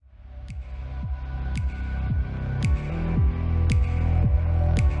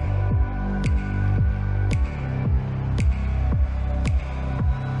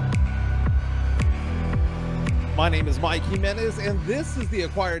is Mike Jimenez, and this is The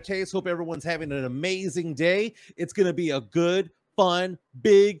Acquired Taste. Hope everyone's having an amazing day. It's going to be a good, fun,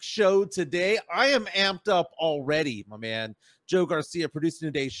 big show today. I am amped up already, my man. Joe Garcia producing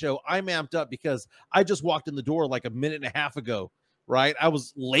today's show. I'm amped up because I just walked in the door like a minute and a half ago, right? I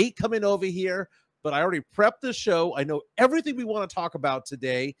was late coming over here, but I already prepped the show. I know everything we want to talk about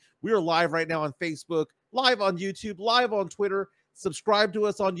today. We are live right now on Facebook, live on YouTube, live on Twitter. Subscribe to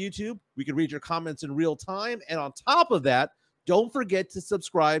us on YouTube. We can read your comments in real time. And on top of that, don't forget to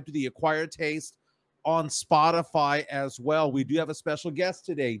subscribe to The Acquired Taste on Spotify as well. We do have a special guest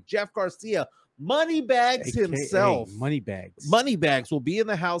today, Jeff Garcia, Moneybags himself. Moneybags will be in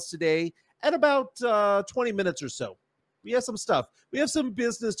the house today at about 20 minutes or so. We have some stuff. We have some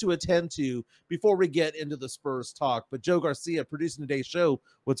business to attend to before we get into the Spurs talk. But Joe Garcia producing today's show.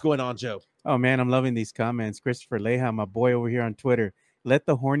 What's going on, Joe? Oh, man, I'm loving these comments. Christopher Leha, my boy over here on Twitter. Let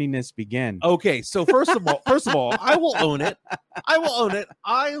the horniness begin. Okay, so first of all, I will own it.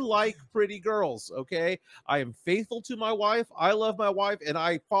 I like pretty girls, okay? I am faithful to my wife. I love my wife, and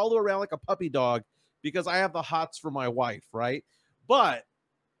I follow around like a puppy dog because I have the hots for my wife, right? But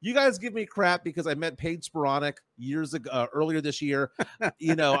you guys give me crap because I met Paige Sporonic years ago, earlier this year.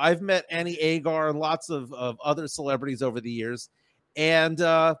 You know, I've met Annie Agar and lots of other celebrities over the years, and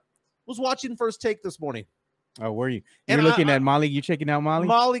was watching First Take this morning. Oh, were you? You're looking at Molly. You checking out Molly?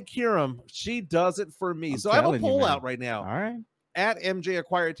 Molly Kiram. She does it for me. So I have a poll out right now. All right. At MJ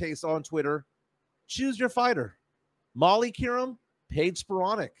Acquired Taste on Twitter. Choose your fighter. Molly Kiram, Paige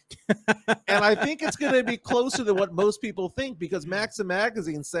Sporonic. And I think it's going to be closer than what most people think because Maxim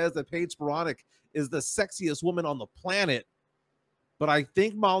Magazine says that Paige Sporonic is the sexiest woman on the planet. But I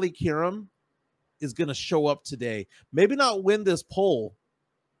think Molly Kiram is going to show up today. Maybe not win this poll,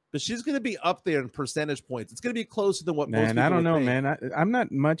 but she's going to be up there in percentage points. It's going to be closer than what most people I don't know, think. man. I'm not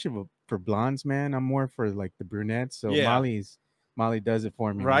much of a for blondes, man. I'm more for like the brunettes. So yeah. Molly does it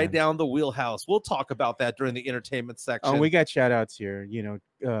for me. Right man. Down the wheelhouse. We'll talk about that during the entertainment section. Oh, we got shout outs here. You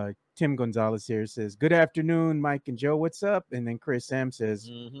know, Tim Gonzalez here says, good afternoon, Mike and Joe. What's up? And then Chris M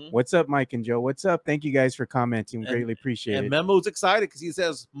says, what's up, Mike and Joe? What's up? Thank you guys for commenting. Greatly appreciate it. And Memo's excited because he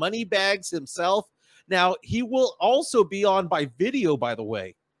says Moneybags himself. Now, he will also be on by video, by the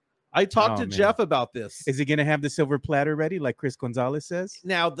way. I talked to Jeff about this. Is he going to have the silver platter ready like Chris Gonzalez says?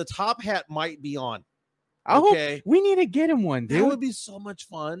 Now, the top hat might be on. Okay. We need to get him one, dude. It would be so much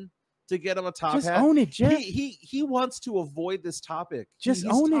fun to get him a top hat. Just own it, Jeff. He wants to avoid this topic. He's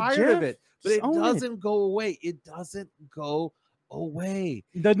own it, Jeff. Of it. But it doesn't go away. It doesn't go away.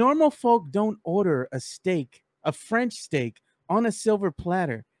 The normal folk don't order a steak, a French steak, on a silver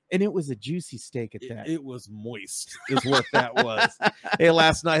platter. And it was a juicy steak at that. It was moist is what that was. Hey,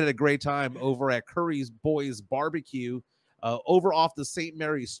 last night I had a great time over at Curry's Boys Barbecue over off the St.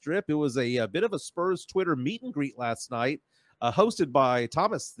 Mary's Strip. It was a bit of a Spurs Twitter meet and greet last night, hosted by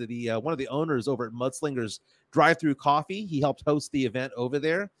Thomas, one of the owners over at Mudslingers Drive-Thru Coffee. He helped host the event over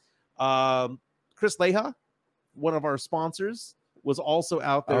there. Chris Leha, one of our sponsors, was also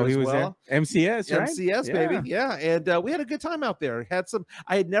out there as well. MCS, right? MCS, baby. Yeah. And we had a good time out there.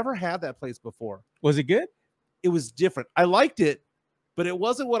 I had never had that place before. Was it good? It was different. I liked it, but it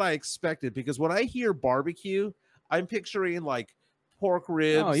wasn't what I expected because when I hear barbecue, I'm picturing like pork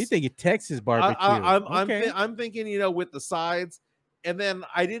ribs. Oh, you think Texas barbecue. I'm thinking, you know, with the sides. And then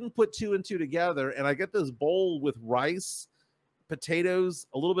I didn't put two and two together. And I get this bowl with rice, potatoes,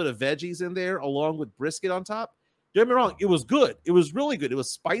 a little bit of veggies in there, along with brisket on top. Don't get me wrong, it was good. It was really good. It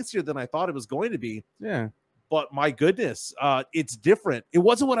was spicier than I thought it was going to be. Yeah. But my goodness, it's different. It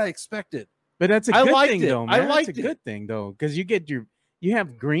wasn't what I expected. But that's a good thing, though, man. I liked it. That's a good thing, though, because you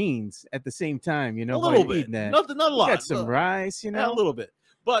have greens at the same time, you know. A little bit. Not a lot. You got some rice, you know. A little bit.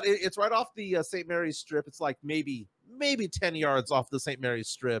 But it's right off the St. Mary's Strip. It's like maybe 10 yards off the St. Mary's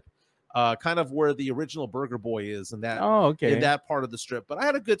Strip, kind of where the original Burger Boy is in that, in that part of the strip. But I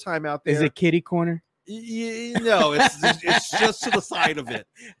had a good time out there. Is it kitty corner? No, it's just to the side of it.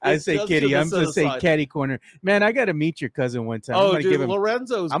 I say kitty. I'm going to say catty corner. Man, I got to meet your cousin one time. Oh, dude,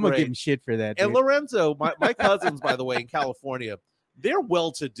 Lorenzo's I'm going to give him shit for that. And Lorenzo, my cousins, by the way, in California, they're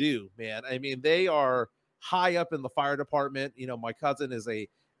well-to-do, man. I mean, they are high up in the fire department. You know, my cousin is a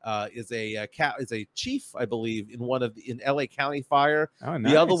chief, I believe, in LA County Fire. Oh,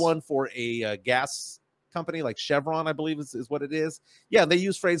 nice. The other one for a gas company like Chevron, I believe is what it is. Yeah, they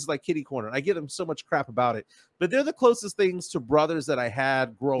use phrases like kitty corner. I give them so much crap about it, but they're the closest things to brothers that I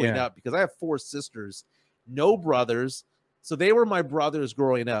had growing up because I have 4 sisters, no brothers. So they were my brothers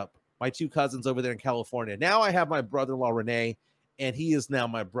growing up, my 2 cousins over there in California. Now I have my brother-in-law, Renee, and he is now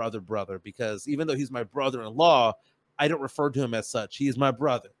my brother because even though he's my brother-in-law, I don't refer to him as such. He is my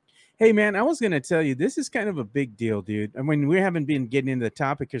brother. Hey, man, I was going to tell you, this is kind of a big deal, dude. I mean, we haven't been getting into the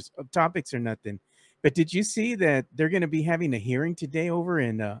topics or nothing, but did you see that they're going to be having a hearing today over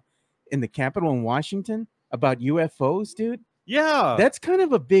in the Capitol in Washington about UFOs, dude? Yeah. That's kind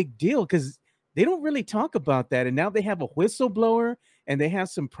of a big deal because they don't really talk about that. And now they have a whistleblower and they have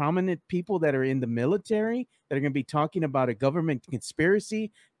some prominent people that are in the military that are going to be talking about a government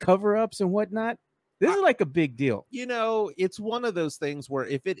conspiracy, cover-ups and whatnot. This is like a big deal. You know, it's one of those things where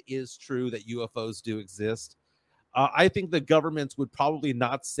if it is true that UFOs do exist, I think the governments would probably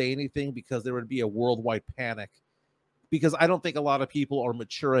not say anything because there would be a worldwide panic. Because I don't think a lot of people are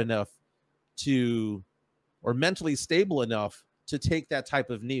mature enough to, or mentally stable enough to take that type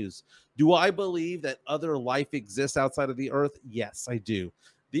of news. Do I believe that other life exists outside of the Earth? Yes, I do.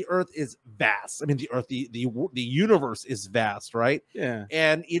 The Earth is vast. I mean, the Earth, the universe is vast, right? Yeah.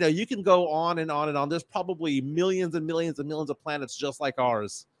 And you know, you can go on and on and on. There's probably millions and millions and millions of planets just like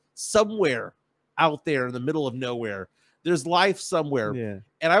ours, somewhere out there in the middle of nowhere. There's life somewhere. Yeah.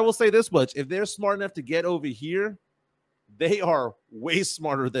 And I will say this much: if they're smart enough to get over here, they are way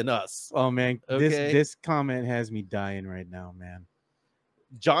smarter than us. Oh man, Okay? this comment has me dying right now, man.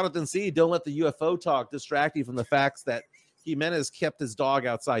 Jonathan C., don't let the UFO talk distract you from the facts that Jimenez kept his dog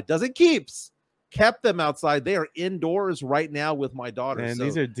outside. Doesn't kept them outside. They are indoors right now with my daughter. Man, so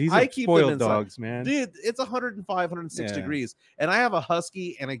these are spoiled dogs, man. Dude, it's 105, 106 Yeah. degrees. And I have a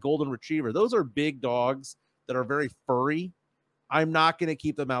husky and a golden retriever. Those are big dogs that are very furry. I'm not going to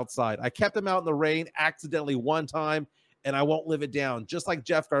keep them outside. I kept them out in the rain accidentally one time, and I won't live it down. Just like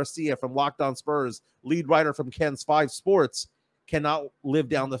Jeff Garcia from Locked On Spurs, lead writer from Ken's 5 Sports, cannot live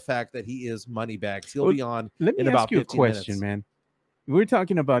down the fact that he is Moneybags. He'll be on Let me in ask about you a 15 question, minutes. man. We're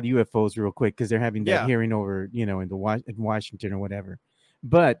talking about UFOs real quick because they're having that Yeah. hearing over, in Washington or whatever.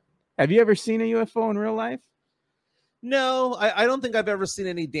 But have you ever seen a UFO in real life? No, I don't think I've ever seen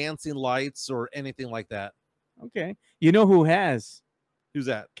any dancing lights or anything like that. Okay. You know who has? Who's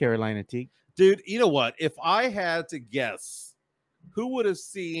that? Carolina Teague. Dude, you know what? If I had to guess, who would have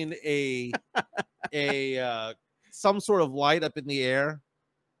seen a some sort of light up in the air?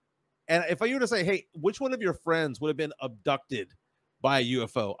 And if I were to say, hey, which one of your friends would have been abducted by a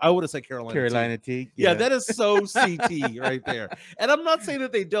UFO? I would have said Carolina Teague. Yeah, that is so CT right there. And I'm not saying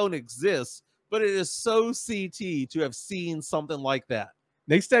that they don't exist, but it is so CT to have seen something like that.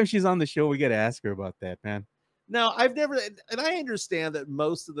 Next time she's on the show, we got to ask her about that, man. Now, I've never, and I understand that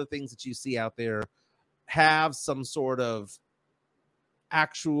most of the things that you see out there have some sort of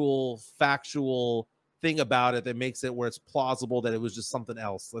actual factual thing about it that makes it where it's plausible that it was just something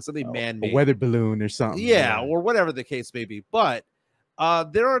else, like something man-made, a weather balloon or something. Yeah, or whatever the case may be. But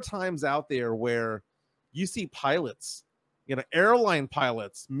there are times out there where you see pilots, airline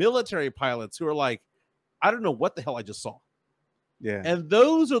pilots, military pilots who are like, I don't know what the hell I just saw. Yeah. And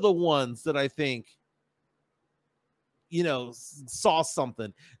those are the ones that I think, saw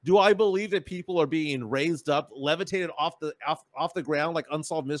something. Do I believe that people are being raised up, levitated off the ground like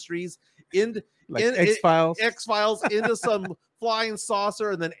Unsolved Mysteries, like X-Files into some flying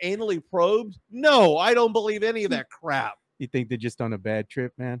saucer and then anally probed? No, I don't believe any of that crap. You think they're just on a bad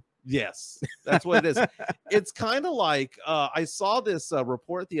trip, man? Yes, that's what it is. It's kind of like I saw this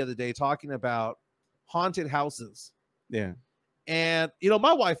report the other day talking about haunted houses. Yeah. And,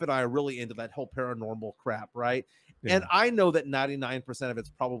 my wife and I are really into that whole paranormal crap, right? Yeah. And I know that 99% of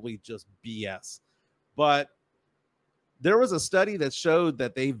it's probably just BS. But there was a study that showed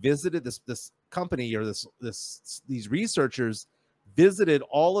that they visited this company, or these researchers visited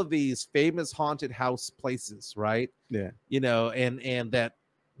all of these famous haunted house places, right? Yeah. And that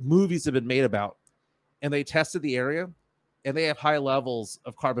movies have been made about. And they tested the area, and they have high levels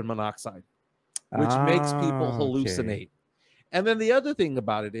of carbon monoxide, which makes people hallucinate. Okay. And then the other thing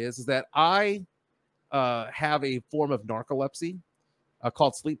about it is that I have a form of narcolepsy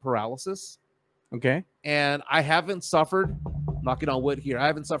called sleep paralysis. Okay. And I haven't suffered, knocking on wood here, I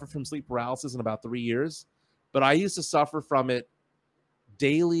haven't suffered from sleep paralysis in about 3 years, but I used to suffer from it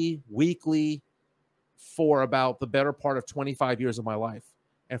daily, weekly, for about the better part of 25 years of my life.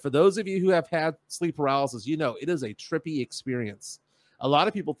 And for those of you who have had sleep paralysis, it is a trippy experience. A lot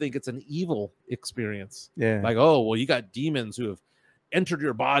of people think it's an evil experience. Yeah. Like, oh, well, you got demons who have entered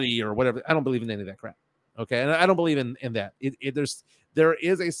your body or whatever. I don't believe in any of that crap. Okay. And I don't believe in that. There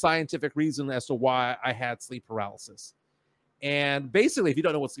is a scientific reason as to why I had sleep paralysis. And basically, if you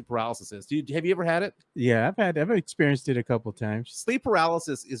don't know what sleep paralysis is, have you ever had it? Yeah, I've experienced it a couple times. Sleep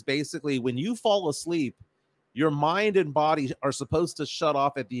paralysis is basically when you fall asleep, your mind and body are supposed to shut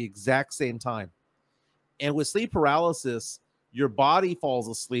off at the exact same time. And with sleep paralysis, your body falls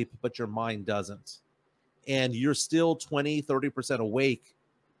asleep, but your mind doesn't. And you're still 20, 30% awake,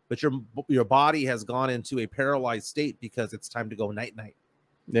 but your body has gone into a paralyzed state because it's time to go night-night.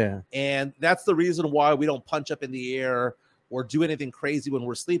 Yeah. And that's the reason why we don't punch up in the air or do anything crazy when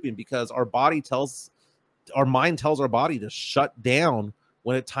we're sleeping, because our mind tells our body to shut down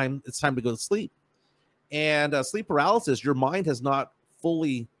when it's time to go to sleep. And sleep paralysis, your mind has not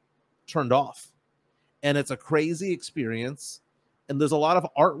fully turned off. And it's a crazy experience. And there's a lot of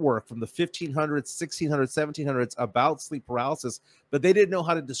artwork from the 1500s, 1600s, 1700s about sleep paralysis, but they didn't know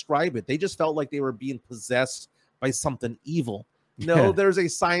how to describe it. They just felt like they were being possessed by something evil. No, there's a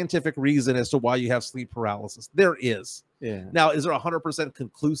scientific reason as to why you have sleep paralysis. There is. Yeah. Now, is there 100%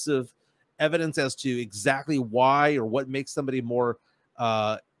 conclusive evidence as to exactly why or what makes somebody more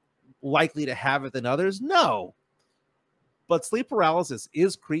likely to have it than others? No. But sleep paralysis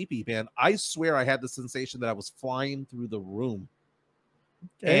is creepy, man. I swear I had the sensation that I was flying through the room.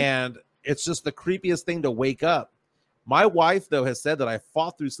 Okay. And it's just the creepiest thing to wake up. My wife, though, has said that I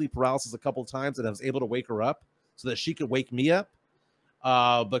fought through sleep paralysis a couple of times and I was able to wake her up so that she could wake me up.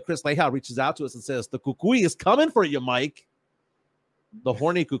 But Chris Lehau reaches out to us and says, the kukui is coming for you, Mike. The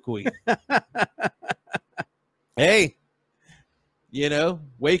horny kukui. Hey,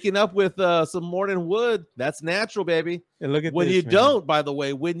 waking up with some morning wood, that's natural, baby. And look at when this, you man. don't, by the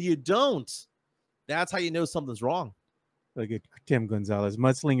way, when you don't, that's how you know something's wrong. Look at Tim Gonzalez.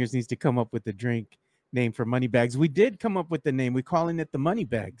 Mudslingers needs to come up with the drink name for money bags. We did come up with the name. We're calling it the money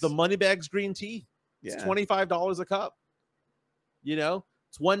bags. The money bags green tea. It's $25 a cup.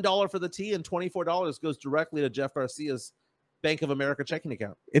 It's $1 for the tea and $24 goes directly to Jeff Garcia's Bank of America checking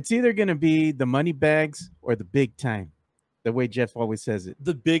account. It's either going to be the money bags or the big time, the way Jeff always says it.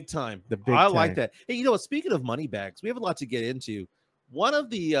 The big time. The big I time. like that. Hey, speaking of money bags, we have a lot to get into. One of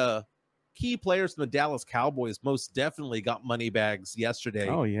the key players from the Dallas Cowboys most definitely got money bags yesterday.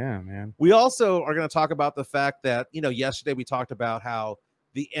 Oh, yeah, man. We also are going to talk about the fact that, yesterday we talked about how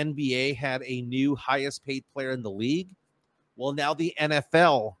the NBA had a new highest paid player in the league. Well, now the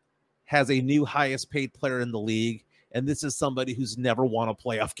NFL has a new highest paid player in the league, and this is somebody who's never won a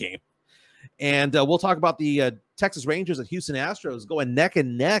playoff game. And we'll talk about the Texas Rangers and Houston Astros going neck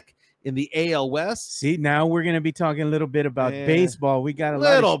and neck in the AL West. See, now we're going to be talking a little bit about baseball. We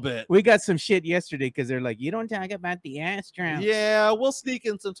got bit. We got some shit yesterday because they're like, you don't talk about the Astros. Yeah, we'll sneak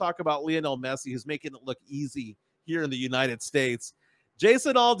in some talk about Lionel Messi, who's making it look easy here in the United States.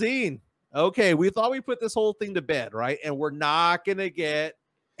 Jason Aldean. Okay, we thought we put this whole thing to bed, right? And we're not going to get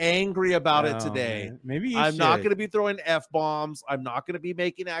angry about it today. Man. Maybe I'm not going to be throwing F-bombs. I'm not going to be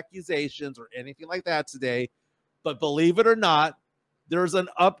making accusations or anything like that today. But believe it or not, there's an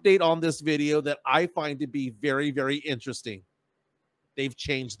update on this video that I find to be very, very interesting. They've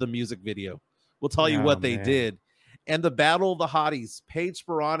changed the music video. We'll tell you what they did. And the Battle of the Hotties, Paige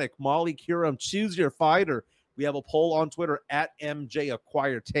Sporonic, Molly Curum, choose your fighter. We have a poll on Twitter at MJ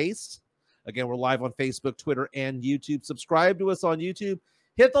Acquire Taste. Again, we're live on Facebook, Twitter, and YouTube. Subscribe to us on YouTube.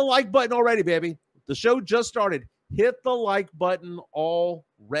 Hit the like button already, baby. The show just started. Hit the like button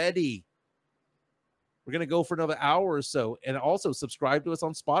already. We're going to go for another hour or so. And also subscribe to us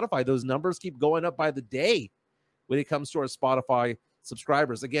on Spotify. Those numbers keep going up by the day when it comes to our Spotify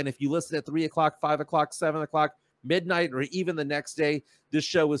subscribers. Again, if you listen at 3 o'clock, 5 o'clock, 7 o'clock, midnight, or even the next day, this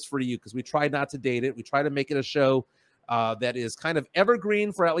show is for you because we try not to date it. We try to make it a show that is kind of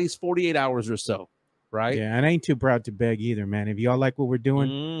evergreen for at least 48 hours or so, right? Yeah, and I ain't too proud to beg either, man. If y'all like what we're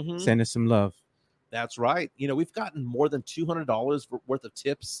doing, send us some love. That's right. We've gotten more than $200 worth of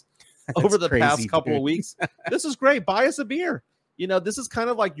tips over the past couple of weeks. This is great. Buy us a beer. This is kind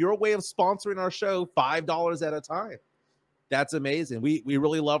of like your way of sponsoring our show, $5 at a time. That's amazing. We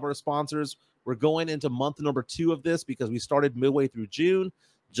really love our sponsors. We're going into month number 2 of this because we started midway through June.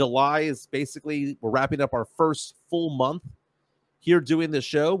 July is basically, we're wrapping up our first full month here doing the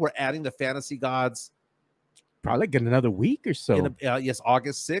show. We're adding the Fantasy Gods. Probably get another week or so. Yes,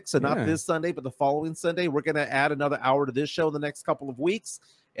 August 6th. So not this Sunday, but the following Sunday. We're going to add another hour to this show in the next couple of weeks.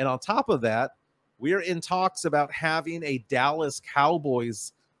 And on top of that, we're in talks about having a Dallas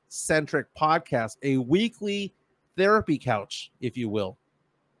Cowboys centric podcast, a weekly therapy couch, if you will,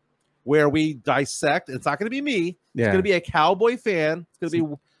 where we dissect. It's not going to be me. It's going to be a Cowboy fan.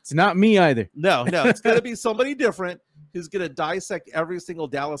 It's not me either. No, it's going to be somebody different who's going to dissect every single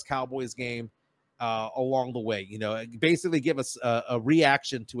Dallas Cowboys game along the way. Basically give us a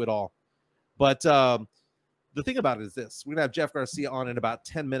reaction to it all. But the thing about it is this: we're gonna have Jeff Garcia on in about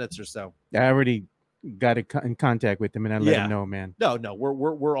 10 minutes or so. I already got in contact with him, and I let him know, man. No,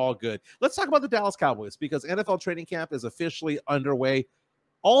 we're all good. Let's talk about the Dallas Cowboys because NFL training camp is officially underway.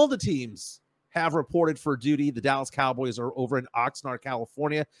 All the teams have reported for duty. The Dallas Cowboys are over in Oxnard,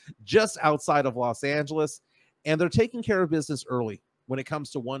 California, just outside of Los Angeles, and they're taking care of business early. when it comes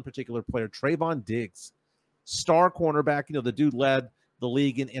to one particular player, Trevon Diggs, star cornerback. You know, the dude led the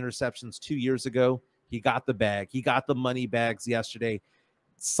league in interceptions 2 years ago. He got the bag. He got the money bags yesterday.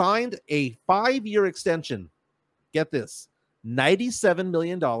 Signed a 5-year extension. Get this, $97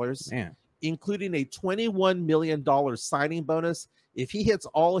 million, Man. including a $21 million signing bonus. If he hits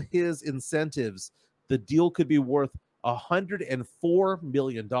all his incentives, the deal could be worth $104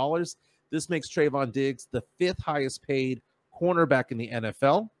 million. This makes Trevon Diggs the 5th highest paid cornerback in the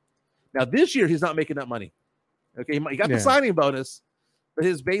NFL. Now, this year, he's not making that money. Okay, he got the signing bonus, but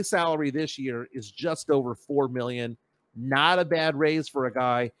his base salary this year is just over $4 million. Not a bad raise for a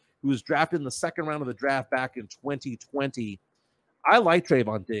guy who was drafted in the second round of the draft back in 2020. I like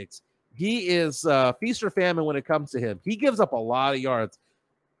Trevon Diggs. He is feast or famine when it comes to him. He gives up a lot of yards.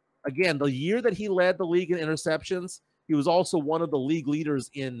 Again, the year that he led the league in interceptions, he was also one of the league leaders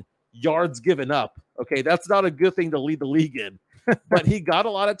in yards given up. Okay, that's not a good thing to lead the league in. But he got a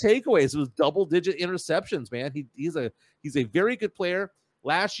lot of takeaways. It was double-digit interceptions, man. He's a very good player.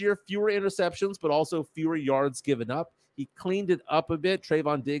 Last year, fewer interceptions, but also fewer yards given up. He cleaned it up a bit.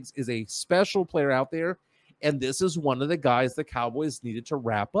 Trevon Diggs is a special player out there, and this is one of the guys the Cowboys needed to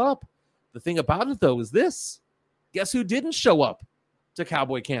wrap up. The thing about it, though, is this. Guess who didn't show up to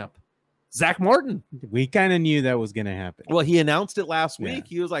Cowboy camp? Zach Martin. We kind of knew that was going to happen. Well, he announced it last week.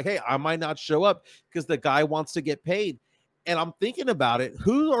 He was like, hey, I might not show up because the guy wants to get paid. And I'm thinking about it.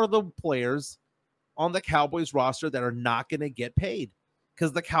 Who are the players on the Cowboys roster that are not going to get paid?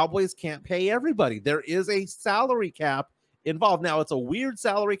 Because the Cowboys can't pay everybody. There is a salary cap involved. Now, it's a weird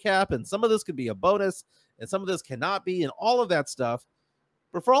salary cap, and some of this could be a bonus, and some of this cannot be, and all of that stuff.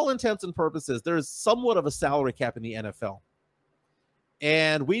 But for all intents and purposes, there is somewhat of a salary cap in the NFL.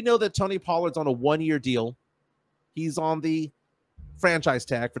 And we know that Tony Pollard's on a 1-year deal. He's on the franchise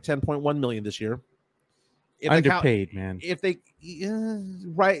tag for $10.1 million this year. Underpaid, man.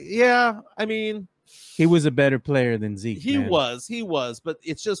 Right. Yeah. I mean, he was a better player than Zeke. He was. But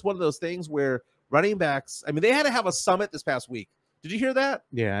it's just one of those things where running backs, I mean, they had to have a summit this past week. Did you hear that?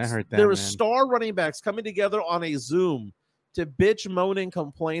 Yeah, I heard that. There were star running backs coming together on a Zoom to bitch, moan, and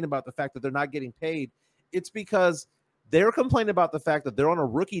complain about the fact that they're not getting paid. It's because they're complaining about the fact that they're on a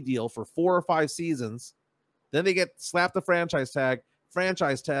rookie deal for 4 or 5 seasons. Then they get slapped the franchise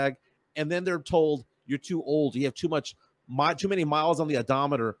tag, and then they're told you're too old. You have too many miles on the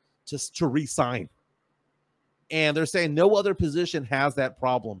odometer to re-sign. And they're saying no other position has that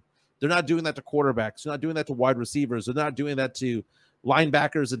problem. They're not doing that to quarterbacks. They're not doing that to wide receivers. They're not doing that to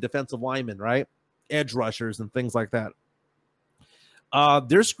linebackers and defensive linemen, right? Edge rushers and things like that.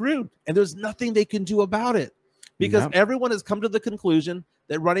 They're screwed, and there's nothing they can do about it because everyone has come to the conclusion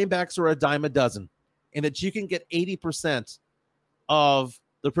that running backs are a dime a dozen and that you can get 80% of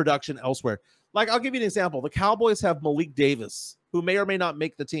the production elsewhere. Like, I'll give you an example. The Cowboys have Malik Davis, who may or may not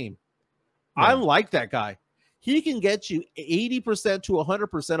make the team. Yeah. I like that guy. He can get you 80% to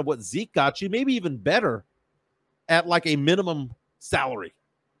 100% of what Zeke got you, maybe even better at like a minimum salary.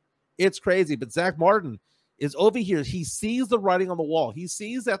 It's crazy. But Zach Martin is over here. He sees the writing on the wall. He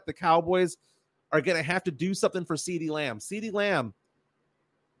sees that the Cowboys are going to have to do something for CeeDee Lamb. CeeDee Lamb,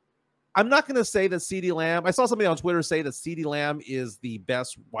 I'm not going to say that CeeDee Lamb, I saw somebody on Twitter say that CeeDee Lamb is the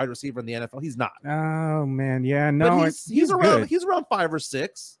best wide receiver in the NFL. He's not. Oh, man. Yeah, no. But he's around 5 or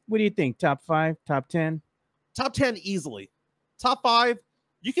 6. What do you think? Top 5? Top 10? Top 10 easily. Top 5,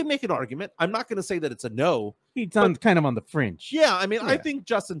 you can make an argument. I'm not going to say that it's a no. He's kind of on the fringe. Yeah, I mean, I think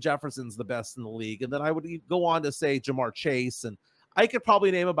Justin Jefferson's the best in the league. And then I would go on to say Jamar Chase. And I could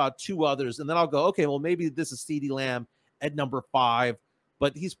probably name about 2 others. And then I'll go, okay, well, maybe this is CeeDee Lamb at number 5.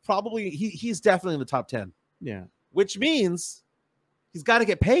 But he's definitely in the top 10. Yeah. Which means he's got to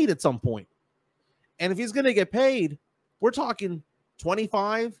get paid at some point. And if he's going to get paid, we're talking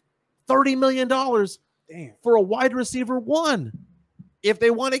 $25, $30 million for a wide receiver 1. If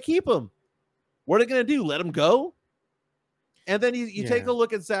they want to keep him, what are they going to do? Let him go? And then you take a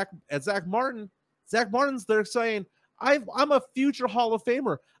look at Zach Martin. Zach Martin's there saying, I'm a future Hall of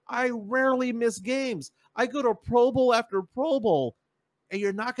Famer. I rarely miss games. I go to Pro Bowl after Pro Bowl. And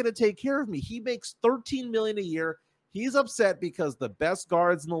you're not going to take care of me. He makes $13 million a year. He's upset because the best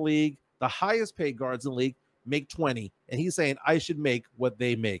guards in the league, the highest paid guards in the league, make 20. And he's saying, I should make what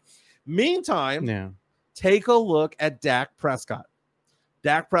they make. Meantime, take a look at Dak Prescott.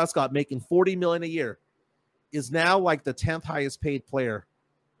 Dak Prescott making $40 million a year is now like the 10th highest paid player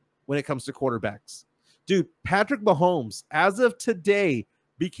when it comes to quarterbacks. Dude, Patrick Mahomes, as of today,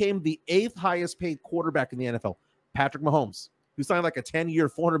 became the 8th highest paid quarterback in the NFL. Patrick Mahomes, who signed like a 10-year,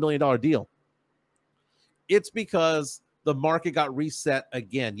 $400 million deal. It's because the market got reset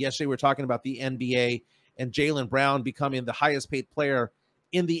again. Yesterday, we were talking about the NBA and Jaylen Brown becoming the highest paid player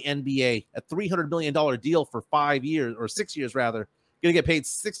in the NBA, a $300 million deal for 5 years, or 6 years rather, going to get paid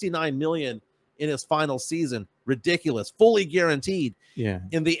 $69 million in his final season. Ridiculous, fully guaranteed. Yeah.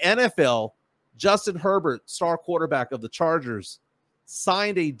 In the NFL, Justin Herbert, star quarterback of the Chargers,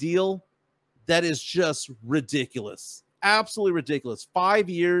 signed a deal that is just ridiculous. Absolutely ridiculous. 5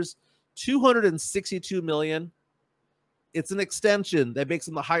 years, $262 million. It's an extension that makes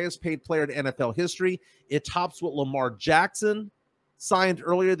him the highest paid player in NFL history. It tops what Lamar Jackson signed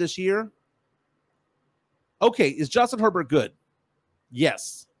earlier this year. Okay, is Justin Herbert good?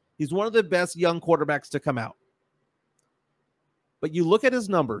 Yes. He's one of the best young quarterbacks to come out. But you look at his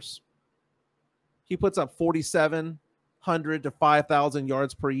numbers. He puts up 4,700 to 5,000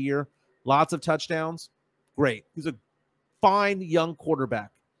 yards per year. Lots of touchdowns. Great. He's a fine young quarterback.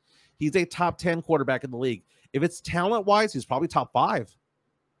 He's a top 10 quarterback in the league. If it's talent-wise, he's probably top 5.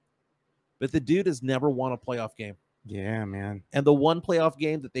 But the dude has never won a playoff game. Yeah, man. And the one playoff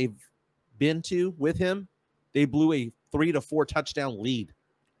game that they've been to with him, they blew a 3 to 4 touchdown lead.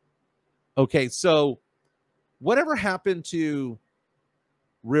 Okay, so whatever happened to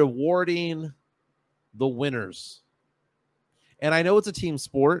rewarding the winners? And I know it's a team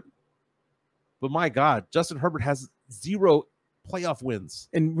sport, but my God, Justin Herbert has 0 playoff wins.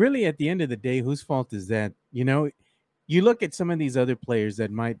 And really, at the end of the day, whose fault is that? You know, you look at some of these other players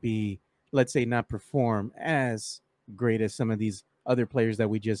that might be, let's say, not perform as great as some of these other players that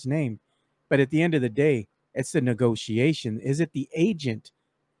we just named. But at the end of the day, it's the negotiation. Is it the agent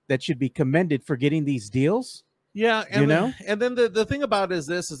that should be commended for getting these deals? Yeah, and you know, and then the thing about it is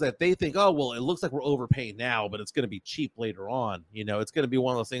this, is that they think, oh, well, it looks like we're overpaying now, but it's going to be cheap later on. You know, it's going to be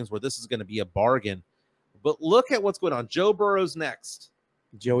one of those things where this is going to be a bargain. But look at what's going on. Joe Burrow's next.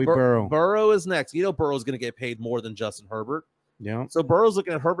 Joey Burrow. Burrow is next. You know, Burrow's going to get paid more than Justin Herbert. Yeah. So Burrow's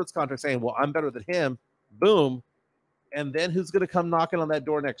looking at Herbert's contract saying, well, I'm better than him. Boom. And then who's going to come knocking on that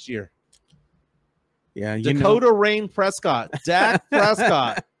door next year? Yeah. Dakota Rain Prescott. Dak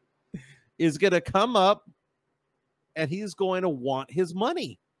Prescott is going to come up and he's going to want his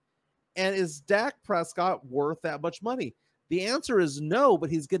money. And is Dak Prescott worth that much money? The answer is no, but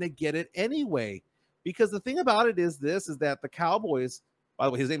he's going to get it anyway. Because the thing about it is this, is that the Cowboys, by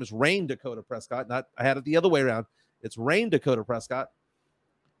the way, his name is Rain Dakota Prescott. Not, I had it the other way around. It's Rain Dakota Prescott.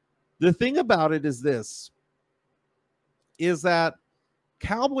 The thing about it is this, is that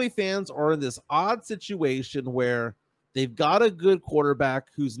Cowboy fans are in this odd situation where they've got a good quarterback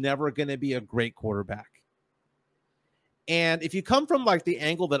who's never going to be a great quarterback. And if you come from like the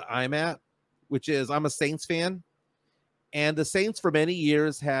angle that I'm at, which is I'm a Saints fan, and the Saints for many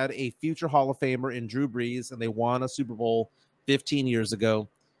years had a future Hall of Famer in Drew Brees, and they won a Super Bowl 15 years ago.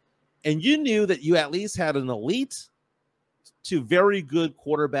 And you knew that you at least had an elite to very good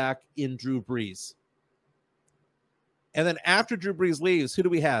quarterback in Drew Brees. And then after Drew Brees leaves, who do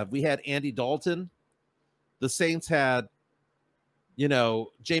we have? We had Andy Dalton. The Saints had, you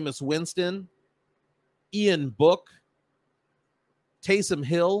know, Jameis Winston, Ian Book, Taysom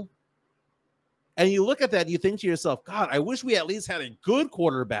Hill. And you look at that and you think to yourself, God, I wish we at least had a good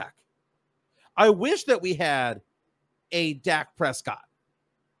quarterback. I wish that we had a Dak Prescott.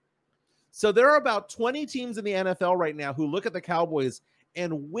 So there are about 20 teams in the NFL right now who look at the Cowboys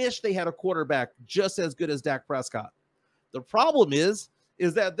and wish they had a quarterback just as good as Dak Prescott. The problem is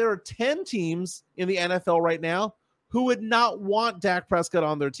that there are 10 teams in the NFL right now who would not want Dak Prescott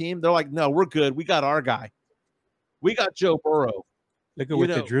on their team. They're like, no, we're good. We got our guy. We got Joe Burrow. Look at what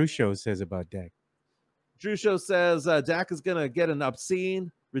the Drew Show says about Dak. Drew Show says Dak is going to get an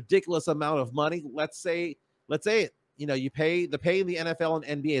obscene, ridiculous amount of money. Let's say it. You know, the pay in the NFL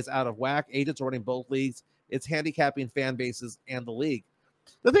and NBA is out of whack. Agents are running both leagues. It's handicapping fan bases and the league.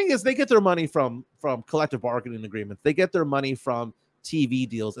 The thing is, they get their money from collective bargaining agreements. They get their money from TV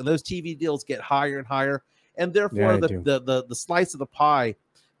deals, and those TV deals get higher and higher, and therefore the slice of the pie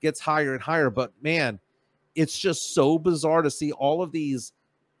gets higher and higher. But man, it's just so bizarre to see all of these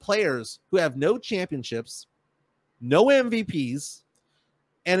players who have no championships, no MVPs,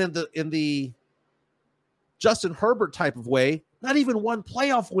 and in the Justin Herbert type of way, not even one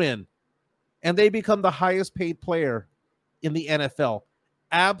playoff win, and they become the highest paid player in the NFL.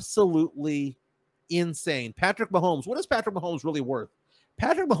 Absolutely insane. Patrick Mahomes, what is Patrick Mahomes really worth?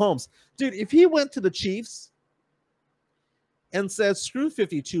 Patrick Mahomes, dude, if he went to the Chiefs and said, screw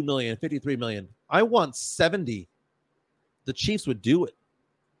 52 million, 53 million, I want 70, the Chiefs would do it.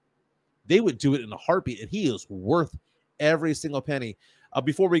 They would do it in a heartbeat, and he is worth every single penny.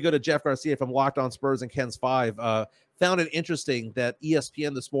 Before we go to Jeff Garcia from Locked On Spurs and Ken's 5, found it interesting that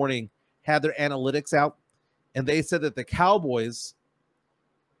ESPN this morning had their analytics out, and they said that the Cowboys,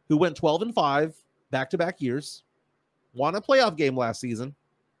 who went 12-5 back-to-back years, won a playoff game last season.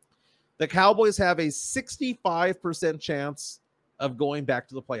 The Cowboys have a 65% chance of going back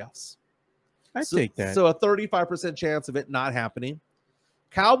to the playoffs. I take that. So a 35% chance of it not happening.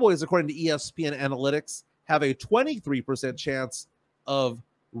 Cowboys, according to ESPN Analytics, have a 23% chance of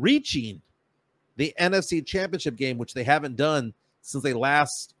reaching the NFC Championship game, which they haven't done since they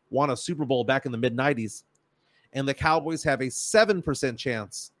last won a Super Bowl back in the mid-90s. And the Cowboys have a 7%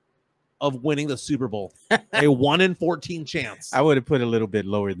 chance of winning the Super Bowl. A 1 in 14 chance. I would have put a little bit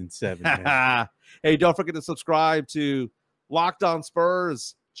lower than 7. Man. Hey, don't forget to subscribe to Locked On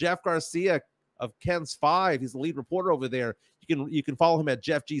Spurs. Jeff Garcia of Ken's 5. He's the lead reporter over there. You can follow him at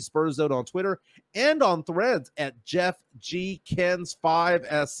Jeff G Spurs Zone on Twitter and on Threads at Jeff G Ken's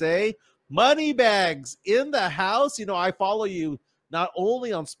 5 SA. Moneybags in the house. You know, I follow you not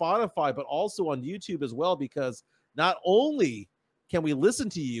only on Spotify, but also on YouTube as well, because not only can we listen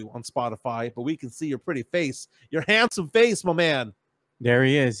to you on Spotify, but we can see your pretty face, your handsome face, my man. There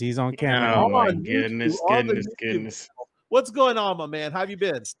he is. He's on camera. Oh, my goodness. What's going on, my man? How have you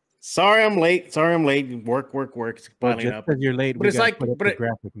been? Sorry, I'm late. Work. It's piling up. Because you're late, but it's like, the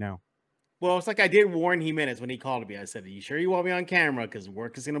graphic now. Well, it's like I did warn Jimenez when he called me. I said, "Are you sure you want me on camera? Because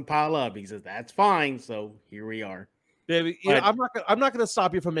work is going to pile up." He says, "That's fine." So here we are, baby. You know, I'm not going to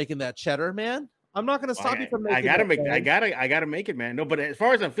stop you from making that cheddar, man. I'm not going to stop you from making. I gotta make it, man. No, but as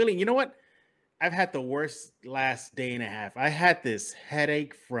far as I'm feeling, you know what? I've had the worst last day and a half. I had this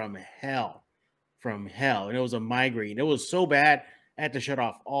headache from hell, and it was a migraine. It was so bad. I had to shut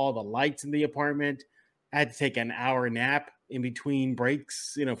off all the lights in the apartment. I had to take an hour nap in between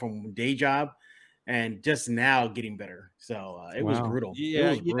breaks, from day job, and just now getting better. So it was brutal.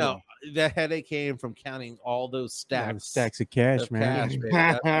 Yeah, that headache came from counting all those stacks of cash, man.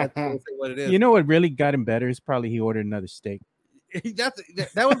 That's what it is. You know what really got him better is probably he ordered another steak.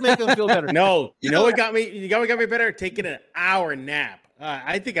 that would make him feel better. No, you know what got me? You got me better? Taking an hour nap.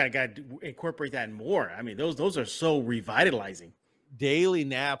 I think I got to incorporate that more. I mean, those are so revitalizing. Daily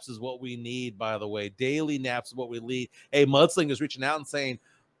naps is what we need, by the way. Daily naps is what we need. Hey, Mudslinger's reaching out and saying,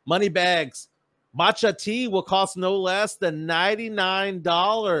 money bags, matcha tea will cost no less than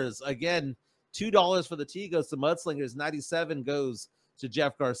 $99. Again, $2 for the tea goes to Mudslingers. $97 goes to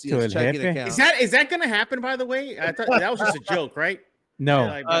Jeff Garcia's checking account. Is that going to happen, by the way? I thought that was just a joke, right?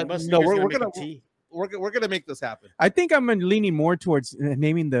 No. No, we're gonna make this happen. I think I'm leaning more towards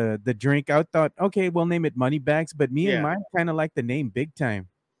naming the drink. I thought, okay, we'll name it Money Bags, but me and mine kind of like the name Big Time.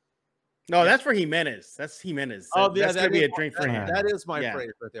 No, that's for Jimenez. That's Jimenez. That's gonna be a drink for him. That is my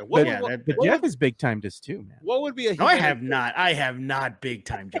phrase right there. But Jeff is Big Time this too, man. What would be a? No, I have not big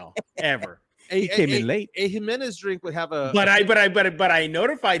time, Joe, ever. He came in late. A Jimenez drink would have a. But I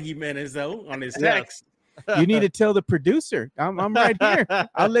notified Jimenez though on his text. You need to tell the producer. I'm right here.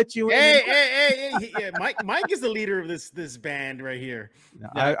 I'll let you in. Hey, Mike is the leader of this band right here.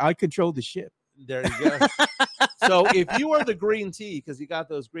 I control the ship. There you go. So if you are the green tea, because you got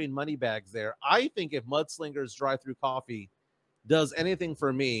those green money bags there, I think if Mudslingers Drive-Thru Coffee does anything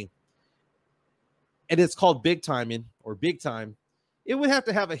for me, and it's called Big Timing or Big Time, it would have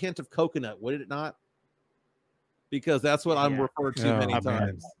to have a hint of coconut, would it not? Because that's what I'm referred to many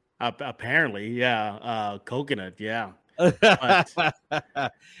times. Apparently, yeah. Coconut, yeah. But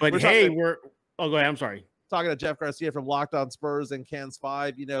hey, go ahead. I'm sorry. Talking to Jeff Garcia from Locked On Spurs and Ken's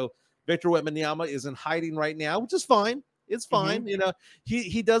 5. Victor Wembanyama is in hiding right now, which is fine. It's fine.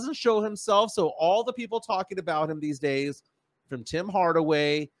 He doesn't show himself. So all the people talking about him these days, from Tim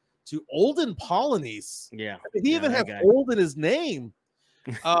Hardaway to Olden Polynice. Yeah. He even has Old in his name.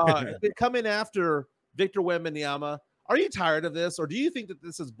 Coming after Victor Wembanyama. Are you tired of this, or do you think that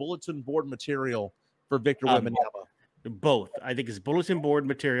this is bulletin board material for Victor Wembanyama? Both. I think it's bulletin board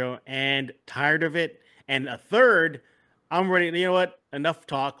material and tired of it. And a third, I'm ready. You know what? Enough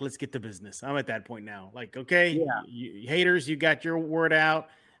talk. Let's get to business. I'm at that point now. Like, okay, you haters, you got your word out.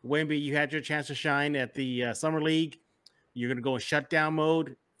 Wemby, you had your chance to shine at the Summer League. You're going to go in shutdown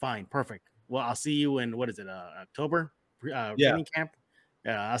mode. Fine. Perfect. Well, I'll see you in, October? Training camp?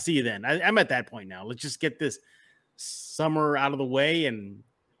 I'll see you then. I'm at that point now. Let's just get this summer out of the way, and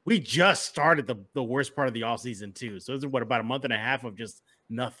we just started the worst part of the off season too. So it's about a month and a half of just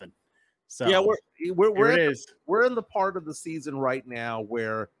nothing. So yeah, we're in the part of the season right now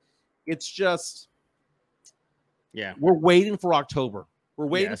where it's just we're waiting for October. We're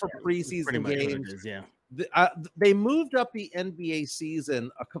waiting for preseason games. They moved up the NBA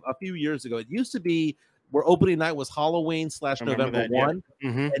season a few years ago. It used to be where opening night was Halloween / November 1.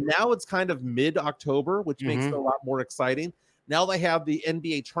 And now it's kind of mid-October, which makes it a lot more exciting. Now they have the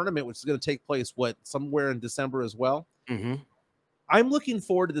NBA tournament, which is going to take place, somewhere in December as well. I'm looking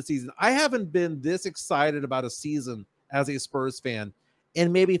forward to the season. I haven't been this excited about a season as a Spurs fan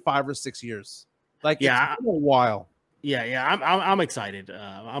in maybe 5 or 6 years. Like, it's been a while. Yeah. I'm excited.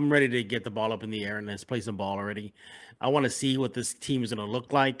 I'm ready to get the ball up in the air and let's play some ball already. I want to see what this team is going to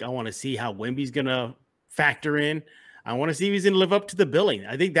look like. I want to see how Wemby's going to factor in. I want to see if he's going to live up to the billing.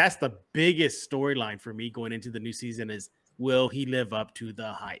 I think that's the biggest storyline for me going into the new season is, will he live up to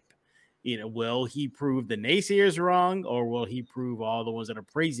the hype? Will he prove the naysayers wrong, or will he prove all the ones that are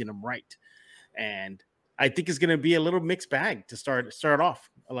praising him right? And I think it's going to be a little mixed bag to start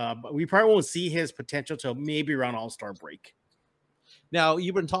off. We probably won't see his potential till maybe around All-Star break. Now,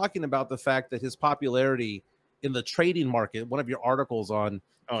 you've been talking about the fact that his popularity in the trading market, one of your articles on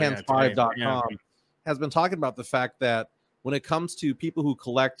Cans5.com has been talking about the fact that when it comes to people who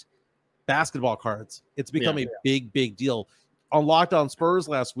collect basketball cards, it's become a big, big deal. On Locked On Spurs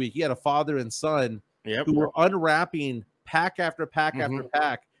last week, he had a father and son who were unwrapping pack after pack after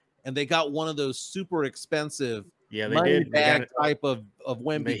pack, and they got one of those super expensive money bag type of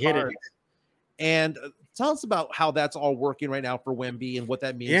Wemby cards. And tell us about how that's all working right now for Wemby and what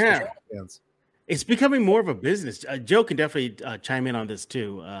that means for fans. It's becoming more of a business. Joe can definitely chime in on this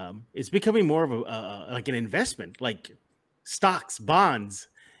too. It's becoming more of a like an investment, like stocks, bonds,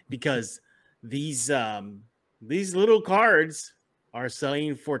 because these little cards are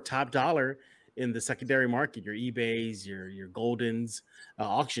selling for top dollar in the secondary market, your eBays, your Goldens,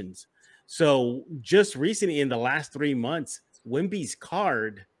 auctions. So just recently in the last 3 months, Wemby's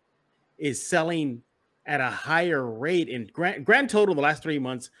card is selling at a higher rate. In grand total, in the last 3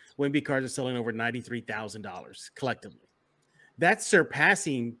 months, Wemby cards are selling over $93,000 collectively. That's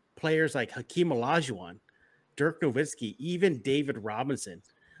surpassing players like Hakeem Olajuwon, Dirk Nowitzki, even David Robinson.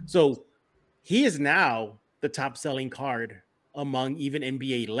 So he is now the top selling card among even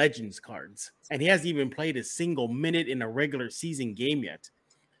NBA Legends cards. And he hasn't even played a single minute in a regular season game yet.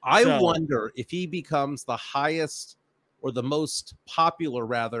 I wonder if he becomes the highest or the most popular,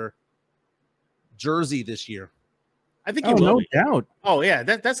 rather, jersey this year. I think he will. No doubt. Oh, yeah,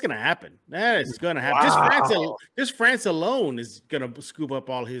 that's going to happen. That is going to happen. Wow. Just France alone is going to scoop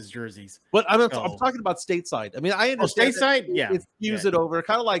up all his jerseys. But I'm talking about stateside. I mean, I understand stateside, it's fuse it over,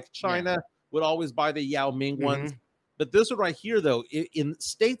 kind of like China would always buy the Yao Ming ones. But this one right here, though, in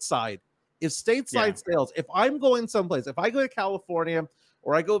stateside, if stateside sales, if I'm going someplace, if I go to California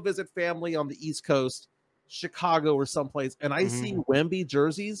or I go visit family on the East Coast, Chicago or someplace, and I see Wemby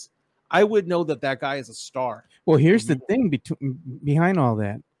jerseys, I would know that guy is a star. Well, here's the thing behind all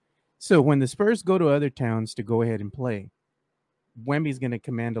that. So when the Spurs go to other towns to go ahead and play, Wemby's going to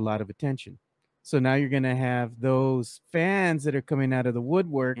command a lot of attention. So now you're going to have those fans that are coming out of the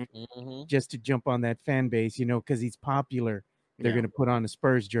woodwork just to jump on that fan base, because he's popular. They're going to put on a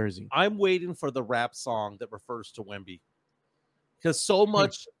Spurs jersey. I'm waiting for the rap song that refers to Wemby, because so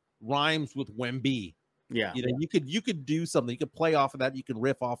much rhymes with Wemby. Yeah, you could do something. You could play off of that. You can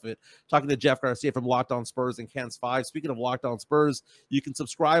riff off of it. Talking to Jeff Garcia from Locked On Spurs and Ken's 5. Speaking of Locked On Spurs, you can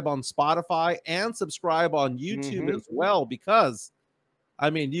subscribe on Spotify and subscribe on YouTube as well, because, I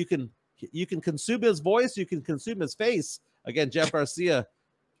mean, you can consume his voice, you can consume his face. Again, Jeff Garcia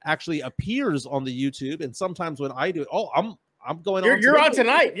actually appears on the YouTube, and sometimes when I do it, I'm going on. You're on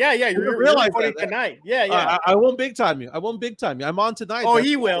tonight. Yeah. You're recording tonight. Yeah. I won't big time you. I'm on tonight. Oh,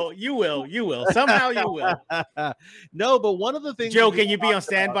 you will. Somehow you will. No, but one of the things, Joe, can you be on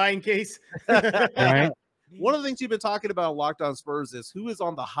standby in case? All right. One of the things you've been talking about on Locked On Spurs is who is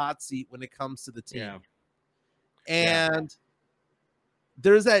on the hot seat when it comes to the team. And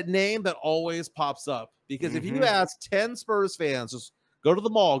there's that name that always pops up, because if you ask 10 Spurs fans, just go to the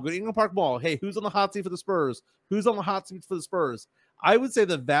mall, go to Ingram Park Mall, hey, who's on the hot seat for the Spurs? Who's on the hot seat for the Spurs? I would say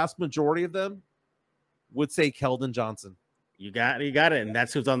the vast majority of them would say Keldon Johnson. You got it. And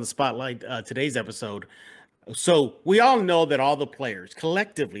that's who's on the spotlight today's episode. So we all know that all the players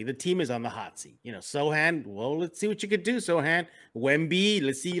collectively, the team is on the hot seat. Sohan, well, let's see what you could do, Sohan. Wemby,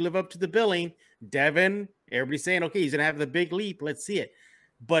 let's see you live up to the billing. Devin, everybody's saying, okay, he's going to have the big leap. Let's see it.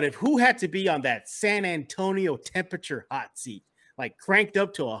 But if who had to be on that San Antonio temperature hot seat, like cranked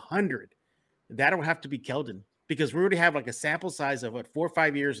up to 100, that'll have to be Keldon, because we already have like a sample size of 4 or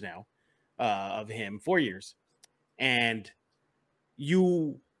 5 years now of him, 4 years. And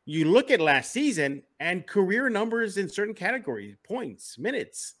you look at last season and career numbers in certain categories, points,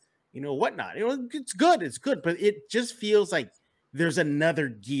 minutes, whatnot. It's good, but it just feels like there's another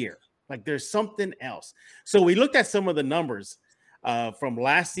gear, like there's something else. So we looked at some of the numbers from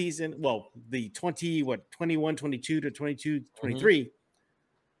last season. Well, the 21, 22 to 22, 23.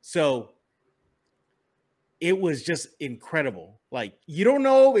 So it was just incredible. Like, you don't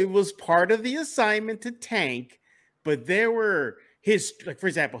know, it was part of the assignment to tank, but there were his, like, for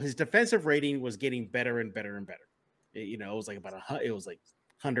example, his defensive rating was getting better and better and better. It was like it was like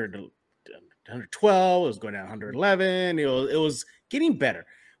 100 to 112. It was going down 111. It was getting better.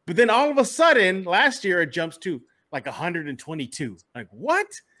 But then all of a sudden, last year, it jumps to like 122. Like, what?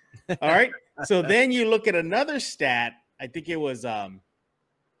 All right. So then you look at another stat. I think it was a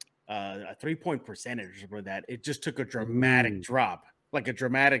 3-point percentage for that. It just took a dramatic drop, like a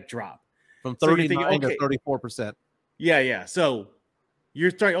dramatic drop. From 39 to 34%. Yeah. So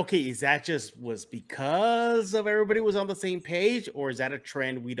you're starting, okay, is that just was because of everybody was on the same page, or is that a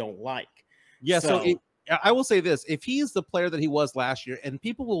trend we don't like? Yeah, so I will say this. If he's the player that he was last year, and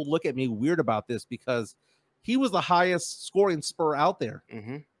people will look at me weird about this because he was the highest scoring Spur out there,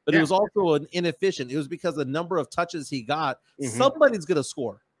 but it was also an inefficient. It was because the number of touches he got. Somebody's going to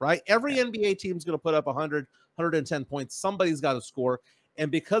score, right? Every NBA team's going to put up 100, 110 points. Somebody's got to score.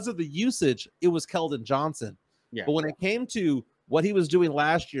 And because of the usage, it was Keldon Johnson. Yeah. But when it came to what he was doing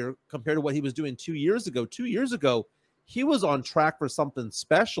last year compared to what he was doing 2 years ago, he was on track for something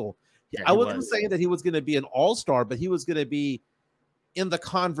special. Yeah, I wasn't saying that he was going to be an all-star, but he was going to be in the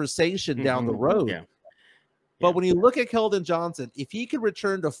conversation down the road. Yeah. But when you look at Keldon Johnson, if he could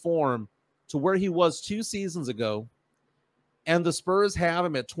return to form to where he was 2 seasons ago, and the Spurs have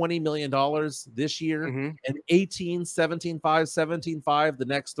him at $20 million this year and 18, 17.5, 17.5 the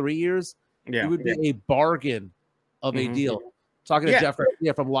next 3 years, it would be a bargain of a deal. Talking to Jeff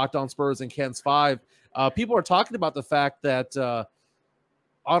from Locked On Spurs and Ken's 5, people are talking about the fact that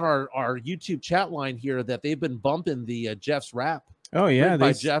on our YouTube chat line here that they've been bumping the Jeff's rap. Oh yeah,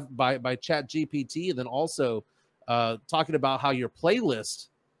 by Chat GPT, and then also talking about how your playlist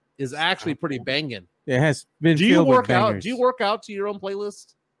is actually pretty banging. It has been. Do you work out? Do you work out to your own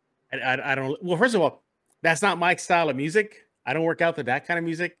playlist? I don't. Well, first of all, that's not my style of music. I don't work out to that kind of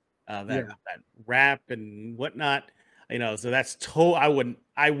music. That rap and whatnot. So that's I would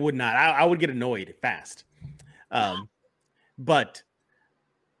not. I would get annoyed fast. But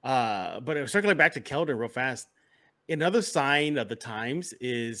circling back to Keldon real fast. Another sign of the times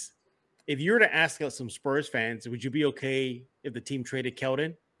is if you were to ask us some Spurs fans, would you be okay if the team traded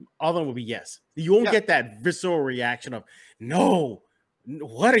Keldon? All of them would be yes. You won't get that visceral reaction of no,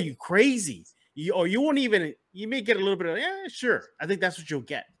 what are you crazy? You won't even. You may get a little bit of sure. I think that's what you'll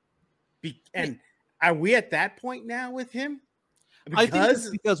get. And are we at that point now with him? I think it's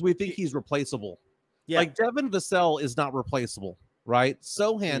because we think he's replaceable. Yeah. Like Devin Vassell is not replaceable. Right,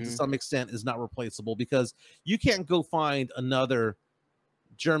 Sohan to some extent is not replaceable because you can't go find another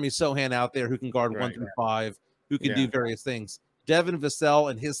Jeremy Sohan out there who can guard 1 through 5, who can do various things. Devin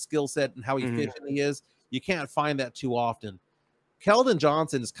Vassell and his skill set and how efficient he is, you can't find that too often. Keldon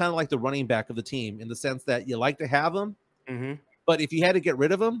Johnson is kind of like the running back of the team in the sense that you like to have him, but if you had to get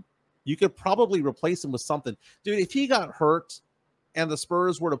rid of him, you could probably replace him with something. Dude, if he got hurt and the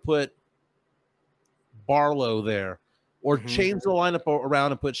Spurs were to put Barlow there, or change the lineup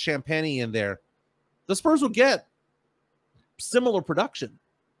around and put Champagne in there, the Spurs will get similar production.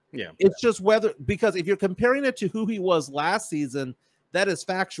 Yeah. It's just because if you're comparing it to who he was last season, that is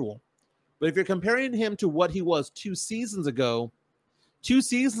factual. But if you're comparing him to what he was 2 seasons ago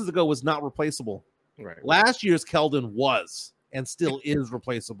was not replaceable. Right. Last year's Keldon was and still is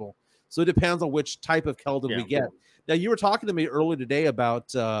replaceable. So it depends on which type of Keldon we get. Now, you were talking to me earlier today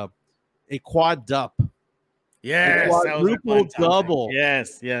about a quad dup. Yes, quadruple double.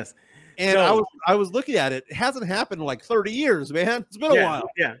 Yes. And so, I was looking at it. It hasn't happened in like 30 years, man. It's been a while.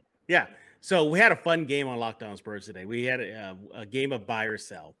 Yeah. So we had a fun game on Locked On Spurs today. We had a game of buy or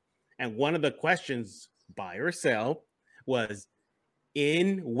sell, and one of the questions, buy or sell, was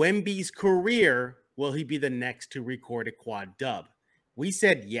in Wemby's career, will he be the next to record a quad dub? We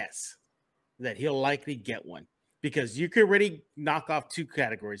said yes, that he'll likely get one because you could already knock off 2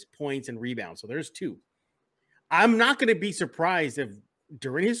 categories, points and rebounds. So there's 2. I'm not going to be surprised if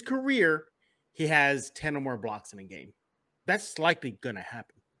during his career, he has 10 or more blocks in a game. That's likely going to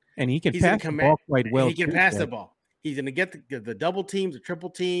happen. And he can pass the ball quite well. He can pass the ball. He's going to get the double team, the triple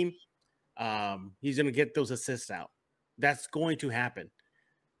team. He's going to get those assists out. That's going to happen.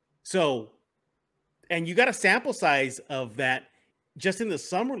 So, and you got a sample size of that just in the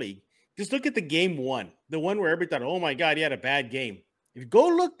summer league. Just look at the game 1, the one where everybody thought, oh my God, he had a bad game. If you go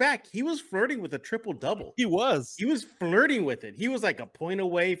look back, he was flirting with a triple-double. He was flirting with it. He was like a point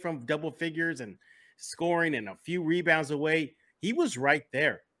away from double figures and scoring and a few rebounds away. He was right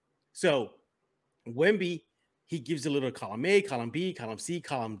there. So Wemby, he gives a little column A, column B, column C,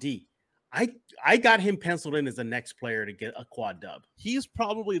 column D. I got him penciled in as the next player to get a quad dub. He's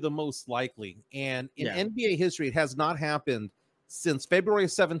probably the most likely. And in NBA history, it has not happened since February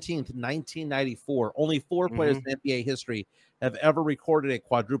 17th, 1994, only 4 players in NBA history have ever recorded a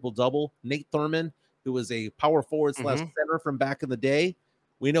quadruple double. Nate Thurman, who was a power forward / center from back in the day.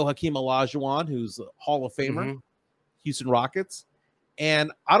 We know Hakeem Olajuwon, who's a Hall of Famer, Houston Rockets.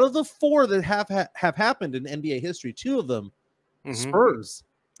 And out of the 4 that have happened in NBA history, 2 of them, Spurs,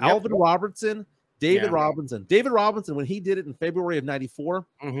 Alvin Robertson, David Robinson. David Robinson, when he did it in February of 94,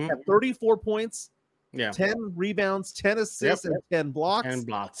 had 34 points, 10 rebounds, 10 assists, and 10 blocks. 10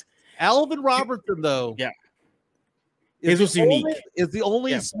 blocks. Alvin Robertson, though, his was unique. Is the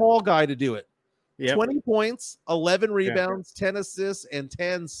only small guy to do it. Yep. 20 points, 11 rebounds, 10 assists, and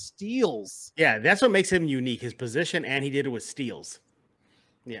 10 steals. Yeah, that's what makes him unique, his position, and he did it with steals.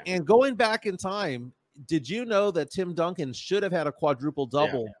 Yeah. And going back in time, did you know that Tim Duncan should have had a quadruple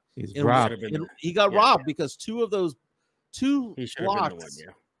double? He's robbed. He got robbed because 2 of those 2 blocks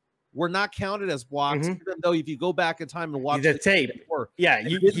one, were not counted as blocks, even though if you go back in time and watch the tape, they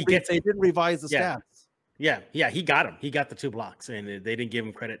didn't revise the stats. Yeah, he got him. He got the 2 blocks, and they didn't give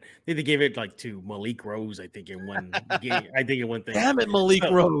him credit. They gave it like to Malik Rose, I think, in one game. I think in one thing. Damn it, Malik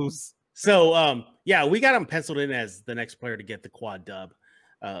Rose. So, we got him penciled in as the next player to get the quad dub,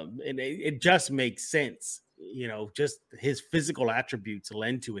 and it just makes sense. Just his physical attributes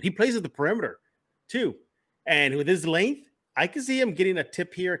lend to it. He plays at the perimeter too, and with his length, I can see him getting a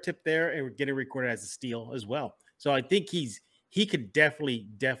tip here, a tip there, and getting recorded as a steal as well. So I think he could definitely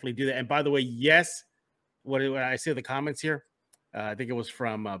do that. And by the way, yes. What I see the comments here, I think it was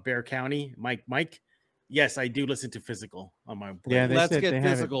from Bear County, Mike. Yes, I do listen to Physical on my Let's Get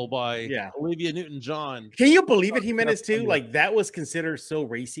Physical by Olivia Newton-John. Can you believe it? He Jimenez too. Like that was considered so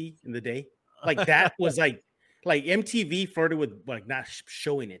racy in the day. Like that was like MTV flirted with like not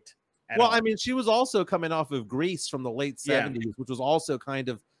showing it. Well, all. I mean, she was also coming off of Grease from the late 70s, which was also kind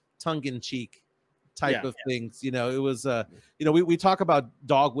of tongue-in-cheek type of things. It was we talk about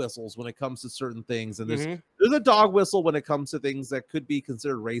dog whistles when it comes to certain things, and there's a dog whistle when it comes to things that could be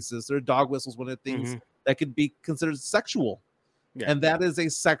considered racist. There are dog whistles when it things that could be considered sexual, and that is a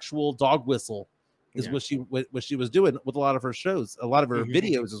sexual dog whistle is what she was doing with a lot of her shows, a lot of her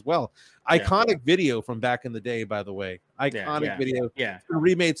videos as well. Iconic video from back in the day, by the way. Iconic video. It's been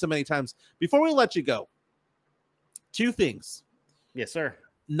remade so many times. Before we let you go, 2 things. Yes, sir.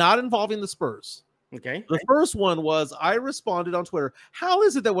 Not involving the Spurs. Okay. The first one was I responded on Twitter. How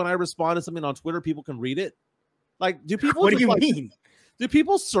is it that when I respond to something on Twitter, people can read it? Like, do people? What do you mean? Do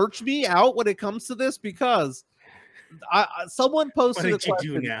people search me out when it comes to this? Because someone posted what did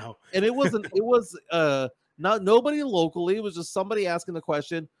you do now? And it was not nobody locally. It was just somebody asking the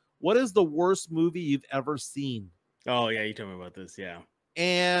question, "What is the worst movie you've ever seen?" Oh yeah, you told me about this. Yeah.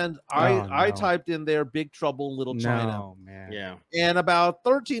 And I typed in there Big Trouble in Little China. Oh man. Yeah. And about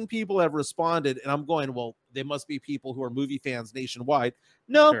 13 people have responded, and I'm going, well, they must be people who are movie fans nationwide.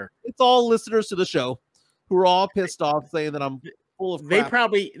 No, it's all listeners to the show who are all pissed off saying that I'm full of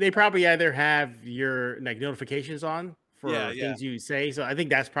crap. They probably either have your notifications on for things you say. So I think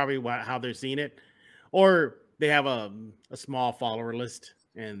that's probably how they're seeing it. Or they have a small follower list.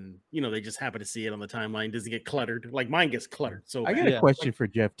 And they just happen to see it on the timeline. Doesn't get cluttered like mine gets cluttered. So I got a question for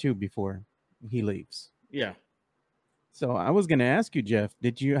Jeff too before he leaves. Yeah. So I was going to ask you, Jeff,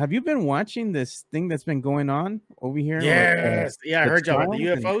 have you been watching this thing that's been going on over here? Yes. I heard you about the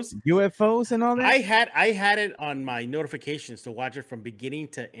UFOs. UFOs and all that. I had it on my notifications to watch it from beginning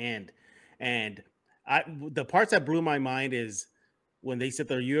to end. And the parts that blew my mind is when they said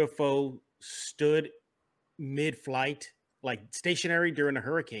the UFO stood mid-flight, like stationary during a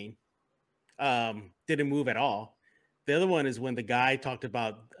hurricane, didn't move at all. The other one is when the guy talked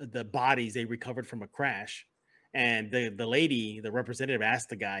about the bodies they recovered from a crash, and the lady, the representative, asked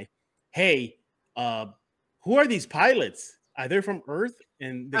the guy, "Hey, who are these pilots? Are they from Earth?"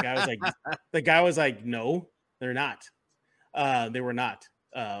 And the guy was like, "No, they're not. They were not."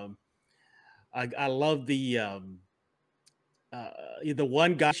 I love the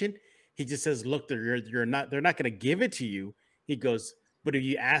one guy. He just says, "Look, they're not going to give it to you." He goes, "But if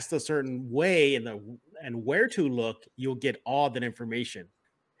you ask a certain way and where to look, you'll get all that information."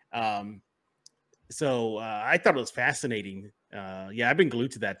 So I thought it was fascinating. I've been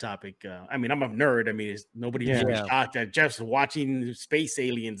glued to that topic. I mean, I'm a nerd. I mean, nobody's shocked that Jeff's watching space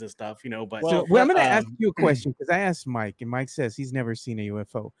aliens and stuff, But I'm going to ask you a question because I asked Mike, and Mike says he's never seen a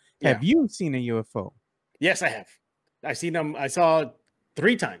UFO. Have you seen a UFO? Yes, I have. I've seen them. I saw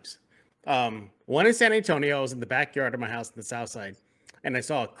 3 times. One in San Antonio. I was in the backyard of my house in the south side, and I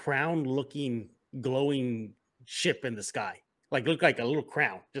saw a crown-looking, glowing ship in the sky. Like looked like a little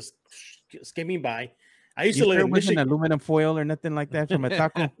crown, just skimming by. I used to live in Michigan. Aluminum foil or nothing like that from a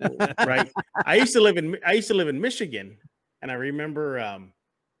taco, right? I used to live in Michigan, and I remember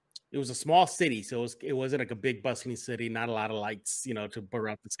it was a small city, so it wasn't like a big bustling city, not a lot of lights, to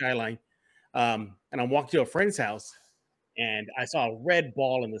burn out the skyline. And I walked to a friend's house, and I saw a red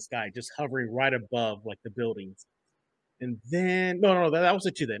ball in the sky just hovering right above like the buildings. And then no, that was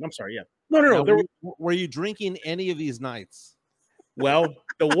it too. Then I'm sorry, yeah, no. Now, There were you drinking any of these nights? Well,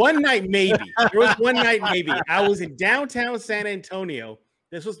 the one night maybe. There was one night maybe. I was in downtown San Antonio.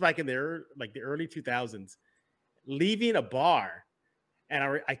 This was back in the early 2000s, leaving a bar,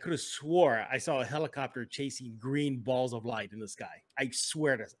 and I could have swore I saw a helicopter chasing green balls of light in the sky. I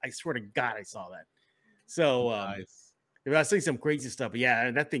swear to God, I saw that. So Nice. I was seeing some crazy stuff. But yeah,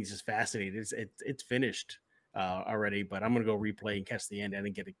 that thing's just fascinating. It's finished already, but I'm gonna go replay and catch the end. I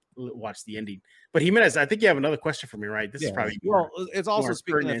didn't get to watch the ending. But Jimenez, I think you have another question for me, right? This is probably it's also more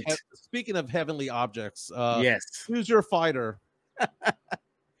speaking of heavenly objects. Yes. Who's your fighter?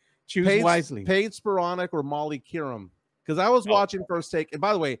 Choose wisely. Paige Sporonic or Molly Kiram? Because I was watching First Take, and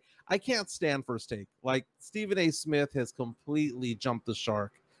by the way, I can't stand First Take. Like Stephen A. Smith has completely jumped the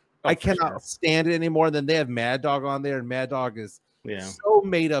shark. I cannot stand it anymore. And then they have Mad Dog on there, and Mad Dog is so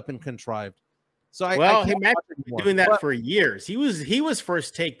made up and contrived. So Matt's been doing that for years. He was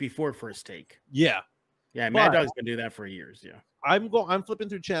First Take before First Take. Yeah. Mad Dog's been doing that for years. Yeah. I'm flipping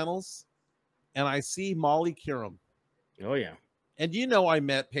through channels, and I see Molly Kiram. Oh yeah. And I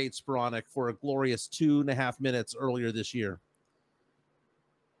met Paige Sporonic for a glorious 2.5 minutes earlier this year.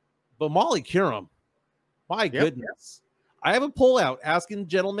 But Molly Kiram, my goodness. I have a poll out asking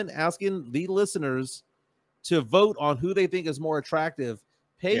the listeners to vote on who they think is more attractive,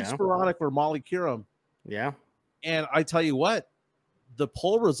 Paige Sporonic or Molly Kiram. Yeah. And I tell you what, the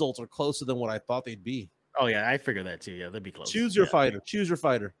poll results are closer than what I thought they'd be. Oh, yeah, I figured that too. Yeah, they'd be close. Choose your fighter. Choose your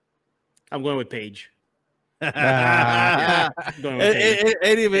fighter. I'm going with Paige. Ain't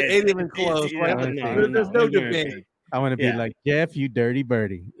even close. There's no debate. I want to be like, Jeff, you dirty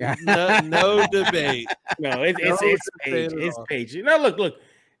birdie. no debate. No, it's Paige. It's Paige. Look.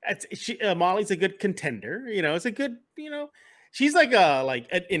 Molly's a good contender. It's a good. She's like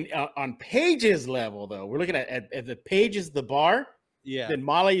on Paige's level though. We're looking at the Paige is the bar. Yeah. Then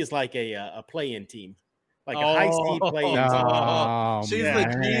Molly is like a play-in team. Like a high seed play-in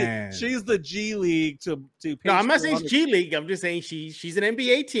team. She's the G League to Paige. No, I'm not saying it's G League. I'm just saying she's an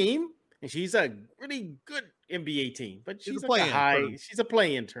NBA team, and she's a really good NBA team. But she's a play-in. She's a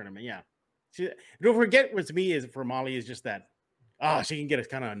play-in tournament. Yeah. Don't forget what to me is for Molly is just that. She can get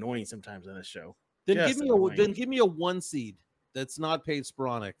kind of annoying sometimes on this show. Then give me a 1 seed that's not Paige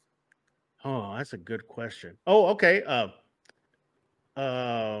Sporonic. Oh, that's a good question. Oh, okay.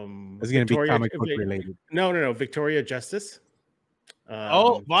 It's going to be comic book related. No. Victoria Justice.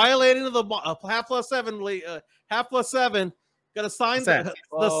 Violating of the half plus seven. Got to sign the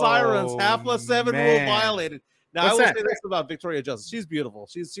sirens. Half plus 7 rule violated. Now I will say this about Victoria Justice. She's beautiful.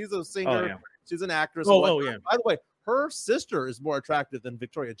 She's a singer. Oh, yeah. She's an actress. Yeah. By the way, her sister is more attractive than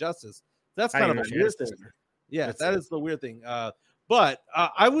Victoria Justice. That's kind of a weird thing. Yeah, that is the weird thing. But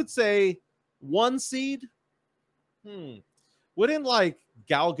I would say 1 seed. Wouldn't like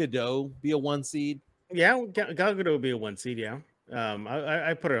Gal Gadot be a 1 seed? Yeah, Gal Gadot would be a 1 seed. Yeah.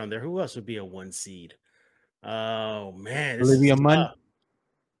 I put it on there. Who else would be a 1 seed? Oh man, Olivia Munn.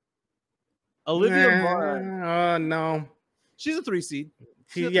 No, she's a 3 seed.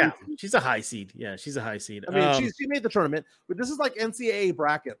 She's a high seed. Yeah, she's a high seed. I mean, she made the tournament, but this is like NCAA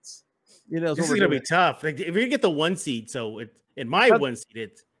brackets. This is gonna be tough. Like, if you get the 1 seed, so in my 1 seed,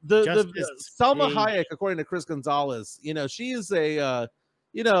 it's the Selma Hayek, according to Chris Gonzalez. She is a.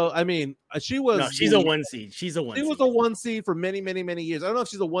 I mean, she was. No, she's a 1 seed. She's a 1. She was a 1 seed for many, many, many years. I don't know if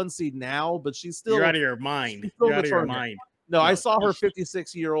she's a 1 seed now, but she's still. You're out of your mind. You're out of your mind. No, I saw her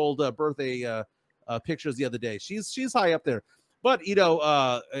 56-year-old birthday pictures the other day. She's high up there. But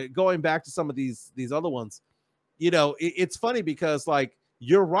going back to some of these other ones, it's funny because like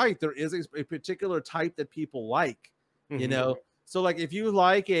you're right, there is a particular type that people like. So like if you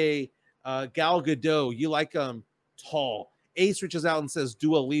like a Gal Gadot, you like tall. Ace reaches out and says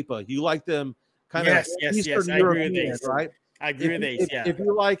Dua Lipa. You like them kind of Eastern European, right? I agree with Ace. If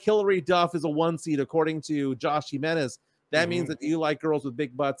you like Hillary Duff is a 1 seed according to Josh Jimenez, that means that you like girls with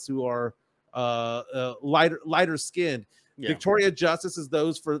big butts who are lighter skinned. Yeah. Victoria Justice is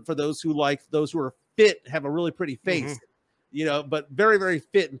those for those who like those who are fit, have a really pretty face, but very, very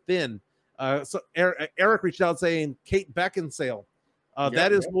fit and thin. So Eric reached out saying Kate Beckinsale.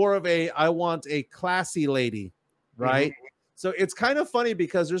 That is more of I want a classy lady, right? So it's kind of funny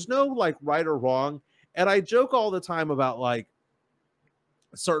because there's no like right or wrong. And I joke all the time about like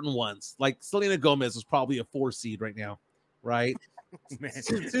certain ones, like Selena Gomez is probably a 4 seed right now, right?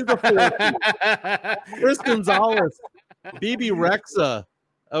 She's a 4 seed. Chris Gonzalez. BB Rexa.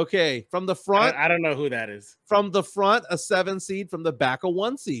 Okay, from the front, I don't know who that is. From the front, a 7 seed. From the back, a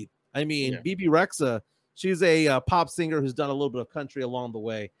 1 seed. I mean, BB Rexa. She's a pop singer who's done a little bit of country along the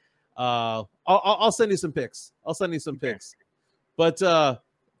way. I'll send you some pics. But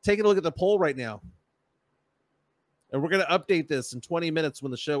taking a look at the poll right now, and we're going to update this in 20 minutes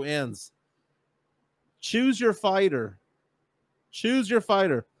when the show ends. Choose your fighter.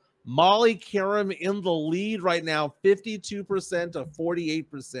 Molly Karam in the lead right now, 52% to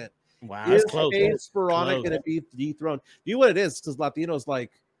 48%. Wow, that's close. Esperana going to be dethroned? You know what it is? Because Latinos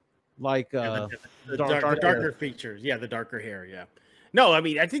like the darker features. Yeah, the darker hair. Yeah. No, I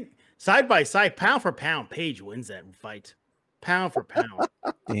mean, I think side by side, pound for pound, Paige wins that fight. Pound for pound.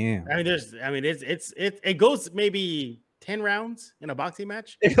 Damn. It goes maybe 10 rounds in a boxing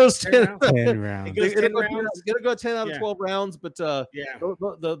match. It goes 10 rounds. It goes 10 rounds. It's gonna go 10 out of 12 rounds, but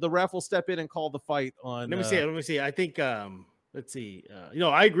the ref will step in and call the fight on. Let me see. I think let's see.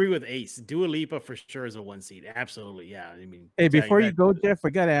 I agree with Ace. Dua Lipa for sure is a 1 seed. Absolutely, yeah. I mean, hey, before you go, Jeff,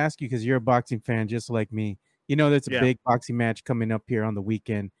 I gotta ask you because you're a boxing fan just like me. There's a big boxing match coming up here on the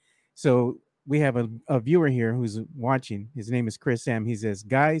weekend. So we have a viewer here who's watching. His name is Chris M. He says,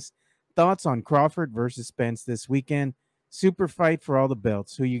 guys, thoughts on Crawford versus Spence this weekend? Super fight for all the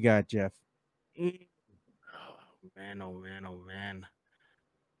belts. Who you got, Jeff? Oh man.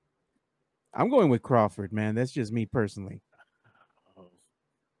 I'm going with Crawford, man. That's just me personally.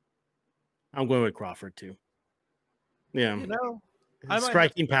 I'm going with Crawford too. Yeah.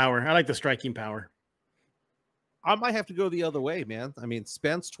 Striking power. I like the striking power. I might have to go the other way, man. I mean,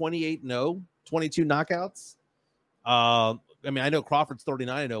 Spence 28-0, 22 knockouts. I know Crawford's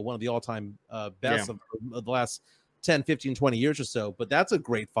 39-0, one of the all-time best of the last 10, 15, 20 years or so, but that's a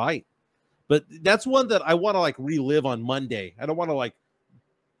great fight. But that's one that I want to relive on Monday. I don't want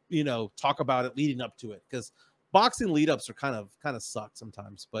to talk about it leading up to it because boxing lead ups are kind of suck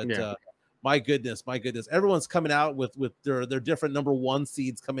sometimes. But my goodness, everyone's coming out with their different number 1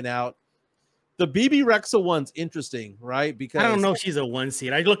 seeds coming out. The BB Rexa one's interesting, right? Because I don't know if she's a 1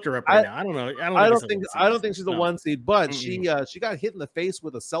 seed. I looked her up right now. I don't know. I don't think she's a 1 seed, but she got hit in the face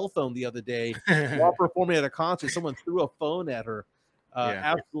with a cell phone the other day while performing at a concert. Someone threw a phone at her.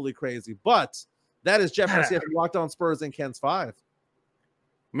 Absolutely crazy. But that is Jeff Garcia from Locked On Spurs and Ken's 5.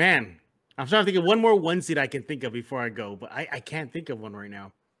 Man, I'm trying to think of one more 1 seed I can think of before I go, but I can't think of one right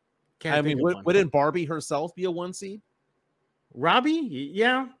now. Wouldn't Barbie herself be a 1 seed? Robbie?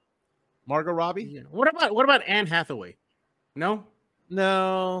 Yeah. Margot Robbie? Yeah. What about Anne Hathaway? No.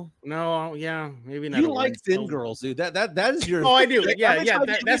 Yeah, maybe not. You like thin girls, dude. That is your. Oh, I do. Yeah.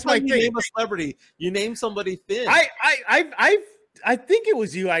 That's my thing. You name a celebrity. You name somebody thin. I think it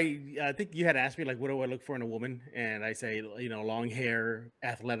was you. I think you had asked me what do I look for in a woman, and I say long hair,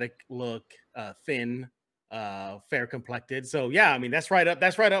 athletic look, thin, fair complected. So yeah, I mean that's right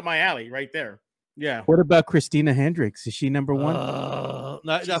up my alley right there. Yeah. What about Christina Hendricks? Is she number 1?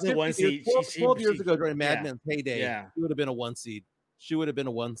 She's a 1 seed. 12 years ago during Mad Men's heyday, she would have been a 1 seed. She would have been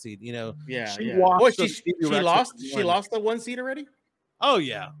a 1 seed. She lost the 1 seed already. Oh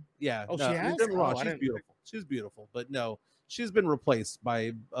yeah. Oh, she has. She's beautiful. She's beautiful, but no, she's been replaced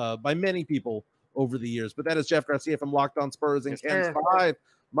by many people over the years. But that is Jeff Garcia from Locked On Spurs and Ken's 5.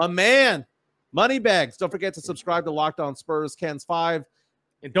 My man, Moneybags. Don't forget to subscribe to Locked On Spurs, Ken's 5.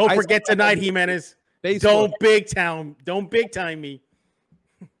 And don't forget tonight, Jimenez. Don't big time me.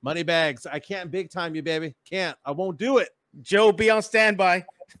 Moneybags. I can't big time you, baby. Can't. I won't do it. Joe, be on standby.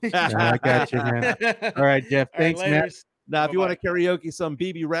 I got you, man. All right, Jeff. Thanks, man. Now, if you want to karaoke some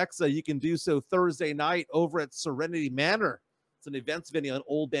BB Rexa, you can do so Thursday night over at Serenity Manor. It's an events venue on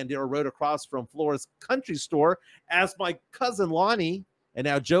Old Bandera Road across from Flores Country Store. As my cousin Lonnie, and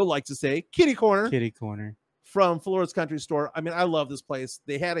now Joe likes to say, Kitty Corner. From Flores Country Store. I mean, I love this place.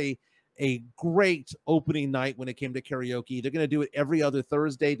 They had a great opening night when it came to karaoke. They're going to do it every other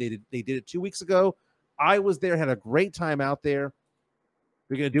Thursday. They did it 2 weeks ago. I was there, had a great time out there.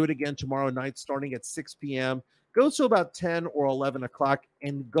 They're going to do it again tomorrow night starting at 6 p.m. Go to about 10 or 11 o'clock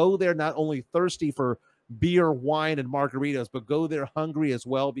and go there not only thirsty for beer, wine, and margaritas, but go there hungry as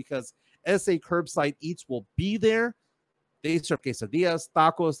well because SA Curbside Eats will be there. They serve quesadillas,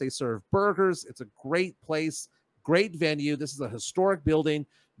 tacos. They serve burgers. It's a great place, great venue. This is a historic building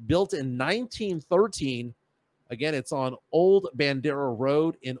built in 1913. Again, it's on Old Bandera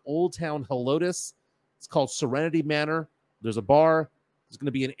Road in Old Town Helotes. It's called Serenity Manor. There's a bar. There's going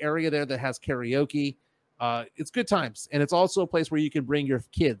to be an area there that has karaoke. It's good times. And it's also a place where you can bring your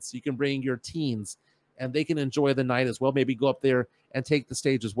kids. You can bring your teens, and they can enjoy the night as well. Maybe go up there and take the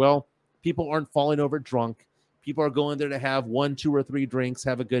stage as well. People aren't falling over drunk. People are going there to have 1, 2, or 3 drinks,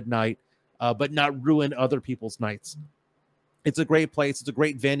 have a good night, but not ruin other people's nights. It's a great place. It's a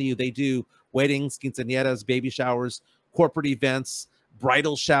great venue. They do weddings, quinceañeras, baby showers, corporate events,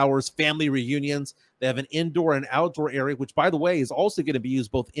 bridal showers, family reunions. They have an indoor and outdoor area, which, by the way, is also going to be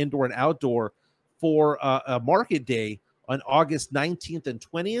used both indoor and outdoor for a market day on August 19th and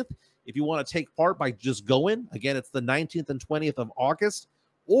 20th. If you want to take part by just going, again, it's the 19th and 20th of August.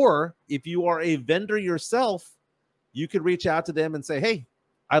 Or if you are a vendor yourself, you could reach out to them and say, hey,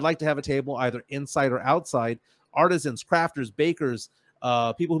 I'd like to have a table either inside or outside. Artisans, crafters, bakers,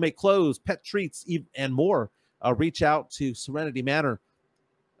 people who make clothes, pet treats, and more. Reach out to Serenity Manor.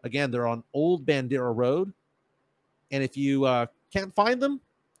 Again, they're on Old Bandera Road. And if you can't find them,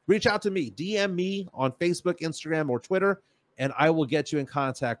 reach out to me. DM me on Facebook, Instagram, or Twitter, and I will get you in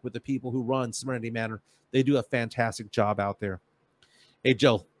contact with the people who run Serenity Manor. They do a fantastic job out there. Hey,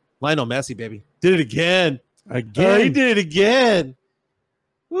 Joe, Lionel Messi, baby. Did it again. He did it again.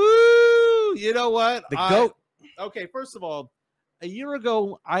 Woo! You know what? The GOAT. Okay, first of all, a year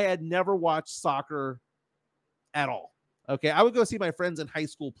ago, I had never watched soccer at all. Okay, I would go see my friends in high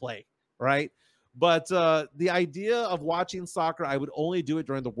school play, right? But the idea of watching soccer, I would only do it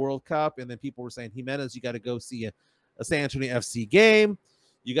during the World Cup. And then people were saying, Jimenez, you got to go see a San Antonio FC game.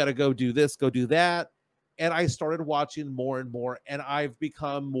 You got to go do this, go do that. And I started watching more and more, and I've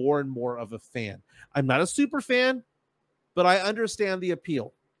become more and more of a fan. I'm not a super fan, but I understand the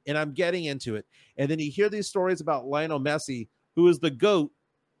appeal, and I'm getting into it. And then you hear these stories about Lionel Messi, who is the GOAT,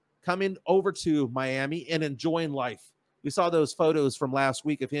 coming over to Miami and enjoying life. We saw those photos from last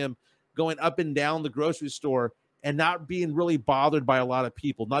week of him going up and down the grocery store and not being really bothered by a lot of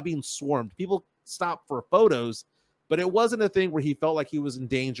people, not being swarmed. People stopped for photos, but it wasn't a thing where he felt like he was in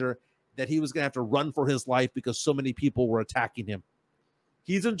danger, that he was going to have to run for his life because so many people were attacking him.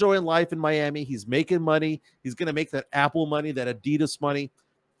 He's enjoying life in Miami. He's making money. He's going to make that Apple money, that Adidas money.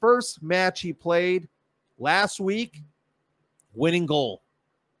 First match he played last week, winning goal.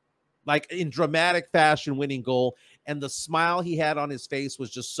 Like in dramatic fashion, winning goal. And the smile he had on his face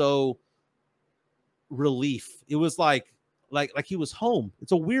was just so relief. It was like he was home.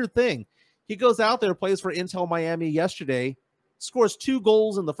 It's a weird thing. He goes out there, plays for Intel Miami yesterday, scores 2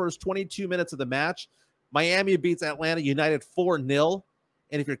 goals in the first 22 minutes of the match. Miami beats Atlanta United 4-0.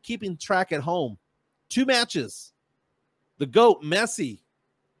 And if you're keeping track at home, 2 matches. The GOAT, Messi,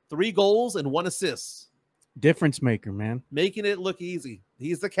 3 goals and 1 assist. Difference maker, man. Making it look easy.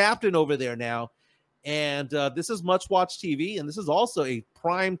 He's the captain over there now. And this is must-watch TV, and this is also a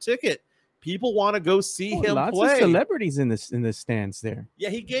prime ticket. People want to go see him lots play. Lots of celebrities in the stands there. Yeah,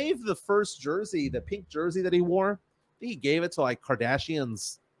 he gave the first jersey, the pink jersey that he wore, I think he gave it to like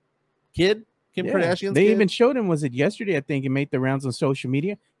Kardashian's kid, Kim Kardashian's They kid. even showed him, was it yesterday? I think it made the rounds on social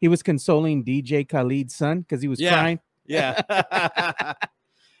media. He was consoling DJ Khaled's son because he was crying. Yeah.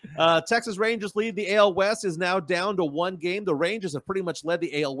 Texas Rangers lead the AL West, is now down to 1 game. The Rangers have pretty much led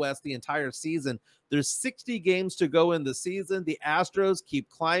the AL West the entire season. There's 60 games to go in the season. The Astros keep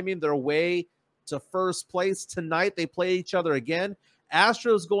climbing their way to first place. Tonight, they play each other again.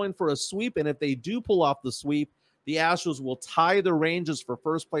 Astros going for a sweep, and if they do pull off the sweep, the Astros will tie the Rangers for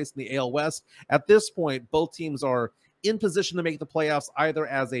first place in the AL West. At this point, both teams are in position to make the playoffs either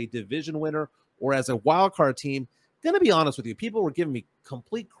as a division winner or as a wild card team. Gonna be honest with you, people were giving me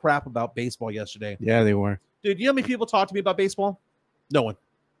complete crap about baseball yesterday. Yeah, they were. Dude, you know how many people talk to me about baseball? No one.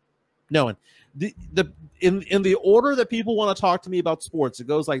 In the order that people want to talk to me about sports, it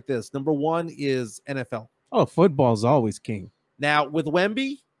goes like this. Number 1 is NFL. Oh, football's always king. Now with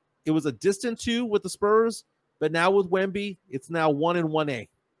Wemby, it was a distant 2 with the Spurs, but now with Wemby, it's now 1 and 1A.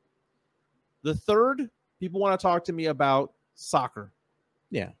 The 3rd, people want to talk to me about soccer.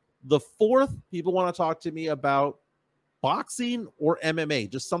 Yeah. The 4th, people want to talk to me about boxing or MMA,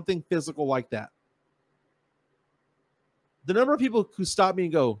 just something physical like that. The number of people who stop me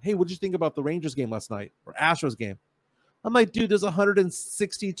and go, hey, what did you think about the Rangers game last night or Astros game? I'm like, dude, there's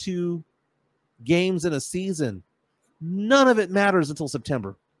 162 games in a season. None of it matters until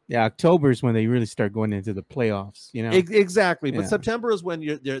September. Yeah, October is when they really start going into the playoffs, you know? Exactly. But September is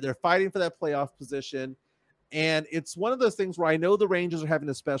when they're fighting for that playoff position. And it's one of those things where I know the Rangers are having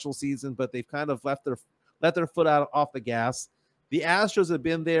a special season, but they've kind of let their foot out off the gas. The Astros have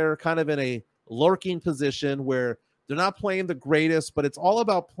been there kind of in a lurking position where they're not playing the greatest, but it's all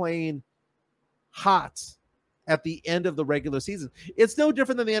about playing hot at the end of the regular season. It's no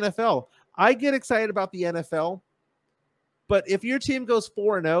different than the NFL. I get excited about the NFL, but if your team goes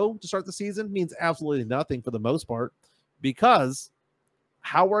 4-0 to start the season, it means absolutely nothing for the most part, because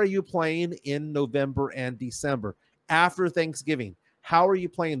how are you playing in November and December after Thanksgiving? How are you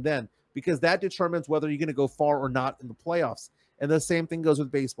playing then? Because that determines whether you're going to go far or not in the playoffs. And the same thing goes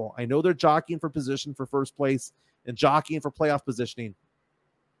with baseball. I know they're jockeying for position for first place and jockeying for playoff positioning.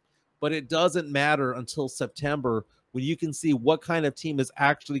 But it doesn't matter until September when you can see what kind of team is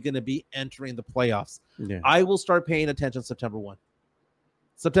actually going to be entering the playoffs. Yeah. I will start paying attention September 1.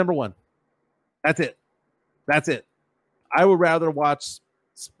 September 1. That's it. That's it. I would rather watch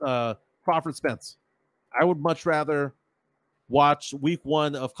Crawford Spence. I would much rather watch week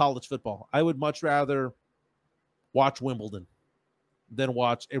 1 of college football. I would much rather watch Wimbledon than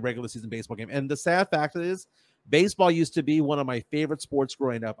watch a regular season baseball game. And the sad fact is, baseball used to be one of my favorite sports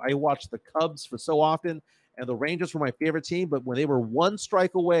growing up. I watched the Cubs for so often, and the Rangers were my favorite team. But when they were one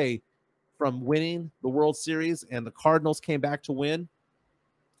strike away from winning the World Series and the Cardinals came back to win,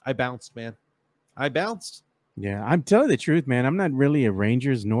 I bounced, man. I bounced. Yeah, I'm telling the truth, man. I'm not really a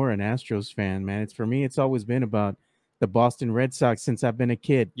Rangers nor an Astros fan, man. For me, it's always been about the Boston Red Sox since I've been a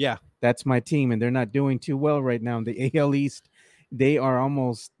kid. Yeah. That's my team, and they're not doing too well right now in the AL East. They are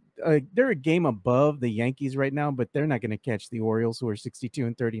almost they're a game above the Yankees right now, but they're not going to catch the Orioles, who are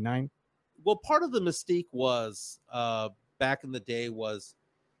 62-39. Well, part of the mystique was back in the day was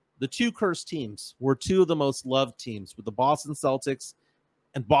the two cursed teams were two of the most loved teams, with the Boston Celtics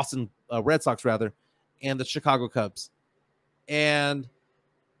and Boston Red Sox, rather, and the Chicago Cubs. And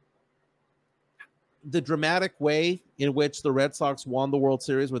the dramatic way in which the Red Sox won the World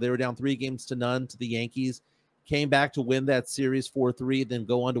Series, where they were down 3-0 to the Yankees, came back to win that series 4-3, then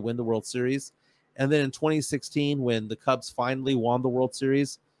go on to win the World Series. And then in 2016, when the Cubs finally won the World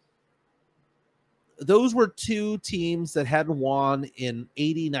Series, those were two teams that hadn't won in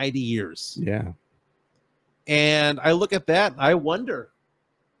 80, 90 years. Yeah. And I look at that, and I wonder,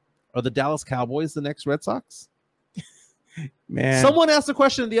 are the Dallas Cowboys the next Red Sox? Man. Someone asked a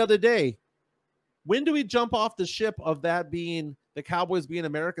question the other day. When do we jump off the ship of that being the Cowboys being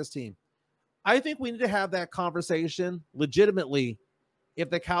America's team? I think we need to have that conversation legitimately if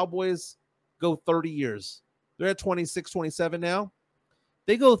the Cowboys go 30 years. They're at 26, 27 now.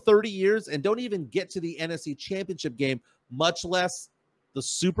 They go 30 years and don't even get to the NFC Championship game, much less the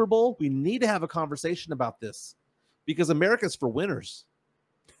Super Bowl. We need to have a conversation about this because America's for winners.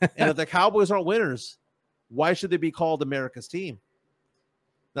 And if the Cowboys aren't winners, why should they be called America's team?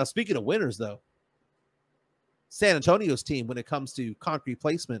 Now, speaking of winners, though, San Antonio's team, when it comes to concrete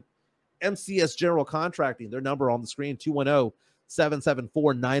placement, MCS General Contracting, their number on the screen,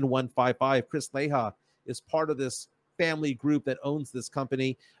 210-774-9155. Chris Leha is part of this family group that owns this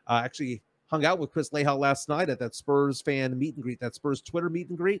company. Actually hung out with Chris Leha last night at that Spurs fan meet and greet, that Spurs Twitter meet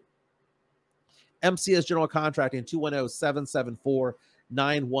and greet. MCS General Contracting,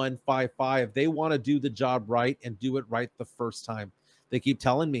 210-774-9155. They want to do the job right and do it right the first time. They keep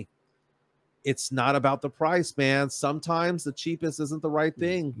telling me it's not about the price, man. Sometimes the cheapest isn't the right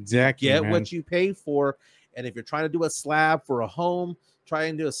thing. Exactly. Get man. what you pay for. And if you're trying to do a slab for a home,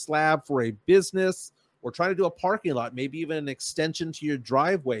 trying to do a slab for a business, or trying to do a parking lot, maybe even an extension to your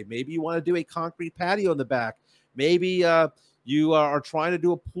driveway, maybe you want to do a concrete patio in the back, maybe you are trying to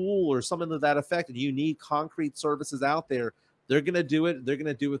do a pool or something to that effect, and you need concrete services out there, they're going to do it. They're going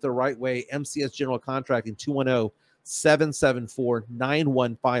to do it the right way. MCS General Contracting,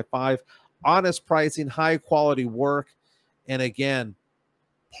 210-774-9155. Honest pricing, high quality work. And again,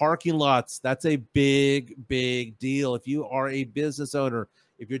 parking lots, that's a big, big deal. If you are a business owner,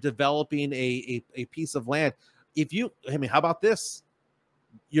 if you're developing a piece of land, how about this?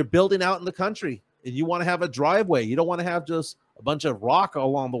 You're building out in the country and you want to have a driveway. You don't want to have just a bunch of rock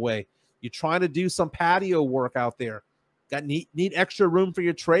along the way. You're trying to do some patio work out there. Need extra room for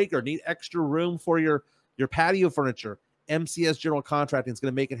your Traeger, need extra room for your patio furniture. MCS General Contracting is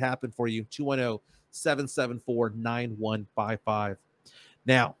going to make it happen for you. 210-774-9155.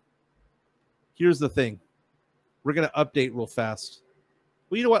 Now, here's the thing. We're going to update real fast.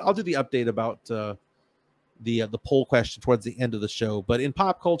 Well, you know what? I'll do the update about the poll question towards the end of the show. But in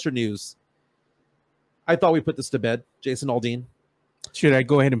pop culture news, I thought we put this to bed. Jason Aldean. Should I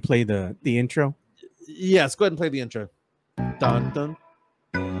go ahead and play the intro? Yes, go ahead and play the intro. Dun, dun.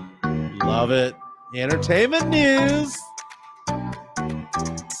 Love it. Entertainment news.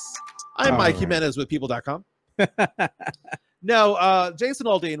 I'm Mike Jimenez with People.com. No, Jason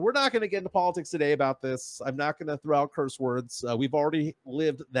Aldean, we're not going to get into politics today about this. I'm not going to throw out curse words. We've already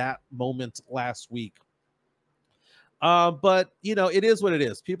lived that moment last week. But, it is what it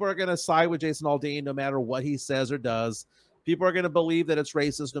is. People are going to side with Jason Aldean no matter what he says or does. People are going to believe that it's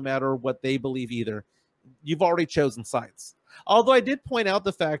racist no matter what they believe either. You've already chosen sides. Although I did point out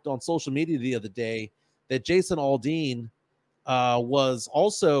the fact on social media the other day that Jason Aldean was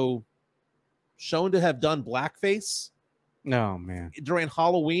also shown to have done blackface. Oh, man. During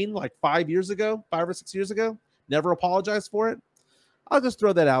Halloween, like 5 or 6 years ago. Never apologized for it. I'll just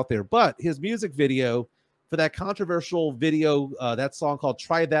throw that out there. But his music video for that controversial video, that song called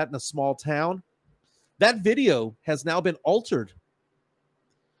Try That in a Small Town. That video has now been altered.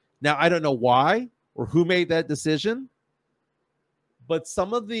 Now, I don't know why or who made that decision, but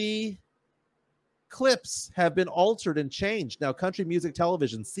some of the clips have been altered and changed. Now, Country Music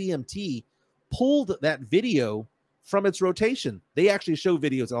Television, CMT, pulled that video from its rotation. They actually show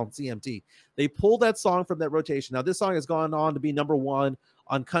videos on CMT. They pulled that song from that rotation. Now, this song has gone on to be #1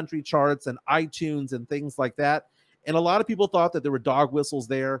 on country charts and iTunes and things like that. And a lot of people thought that there were dog whistles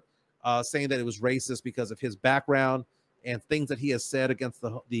there, saying that it was racist because of his background and things that he has said against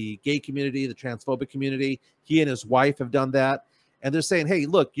the gay community, the transphobic community. He and his wife have done that. And they're saying, hey,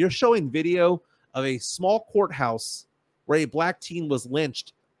 look, you're showing video of a small courthouse where a black teen was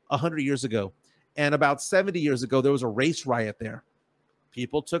lynched 100 years ago. And about 70 years ago, there was a race riot there.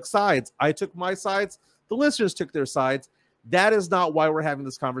 People took sides. I took my sides. The listeners took their sides. That is not why we're having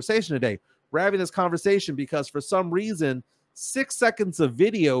this conversation today. We're having this conversation because for some reason, 6 seconds of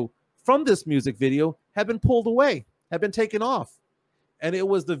video from this music video have been pulled away, have been taken off. And it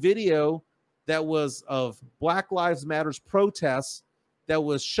was the video that was of Black Lives Matter's protests that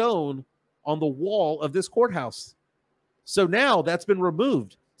was shown on the wall of this courthouse. So now that's been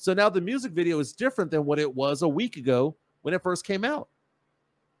removed. So now the music video is different than what it was a week ago when it first came out.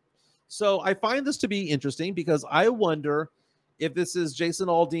 So I find this to be interesting because I wonder if this is Jason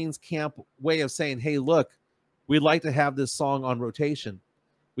Aldean's camp way of saying, hey, look, we'd like to have this song on rotation.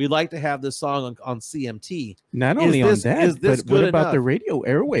 We'd like to have this song on CMT. Not only on that, but what about the radio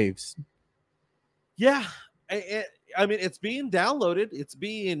airwaves? Yeah. I mean, it's being downloaded. It's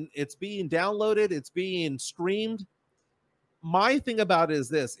being downloaded. It's being streamed. My thing about it is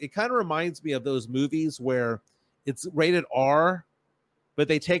this. It kind of reminds me of those movies where it's rated R, but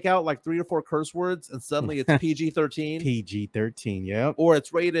they take out like 3 or 4 curse words and suddenly it's PG-13. PG-13, yeah. Or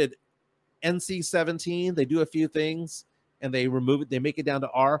it's rated NC-17. They do a few things and they remove it. They make it down to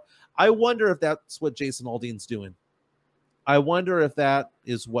R. I wonder if that's what Jason Aldean's doing. I wonder if that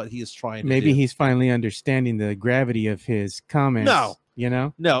is what he is trying to do. Maybe he's finally understanding the gravity of his comments. No. You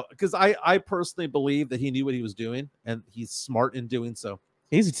know? No, because I personally believe that he knew what he was doing, and he's smart in doing so.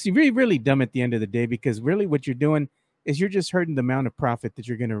 He's really, really dumb at the end of the day, because really what you're doing is you're just hurting the amount of profit that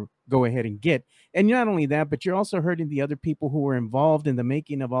you're going to go ahead and get. And not only that, but you're also hurting the other people who were involved in the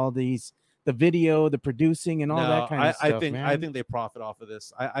making of all these, the video, the producing, and all that kind of stuff. I think they profit off of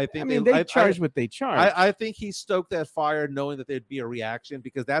this. I mean, they charge what they charge. I think he stoked that fire knowing that there'd be a reaction,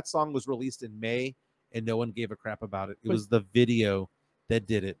 because that song was released in May and no one gave a crap about it. It was the video that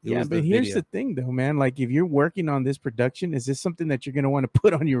did it. Yeah, but here's the thing though, man. Like, if you're working on this production, is this something that you're going to want to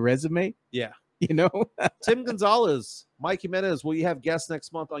put on your resume? Yeah. You know? Tim Gonzalez, Mike Jimenez, will you have guests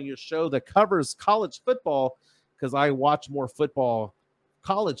next month on your show that covers college football? Because I watch more football,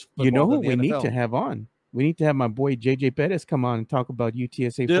 college football. You know who we need to have on? We need to have my boy JJ Perez come on and talk about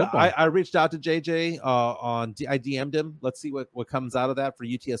UTSA football. I reached out to JJ I DM'd him. Let's see what comes out of that for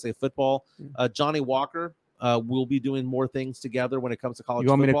UTSA football. Johnny Walker, we'll be doing more things together when it comes to college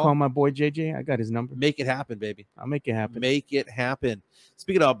football. You want me to call my boy JJ? I got his number. Make it happen, baby. I'll make it happen. Make it happen.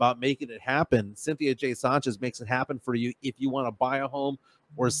 Speaking about making it happen, Cynthia J. Sanchez makes it happen for you if you want to buy a home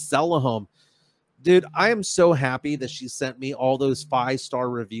or sell a home. Dude, I am so happy that she sent me all those 5-star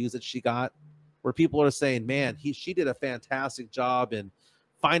reviews that she got, where people are saying, man, she did a fantastic job in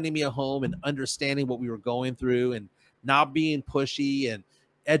finding me a home and understanding what we were going through and not being pushy and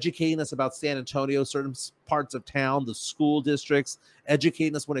educating us about San Antonio, certain parts of town, the school districts,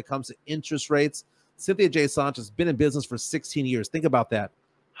 educating us when it comes to interest rates. Cynthia J. Sanchez has been in business for 16 years. Think about that.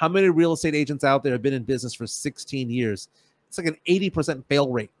 How many real estate agents out there have been in business for 16 years? It's like an 80%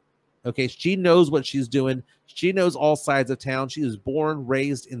 fail rate. Okay, she knows what she's doing. She knows all sides of town. She was born,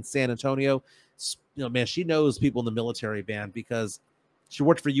 raised in San Antonio. You know, man, she knows people in the military band because she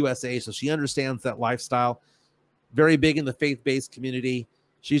worked for USA, so she understands that lifestyle. Very big in the faith-based community.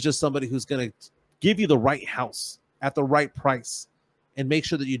 She's just somebody who's going to give you the right house at the right price and make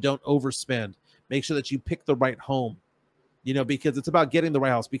sure that you don't overspend. Make sure that you pick the right home, you know, because it's about getting the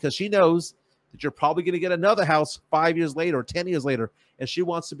right house, because she knows that you're probably going to get another house 5 years later or 10 years later, and she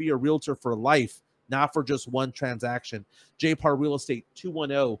wants to be a realtor for life, not for just one transaction. JPAR Real Estate,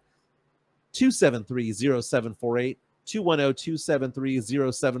 210-273-0748,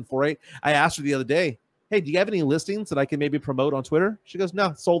 210-273-0748. I asked her the other day, hey, do you have any listings that I can maybe promote on Twitter? She goes,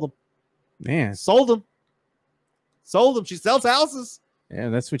 no, sold them. Man. Sold them. She sells houses. Yeah,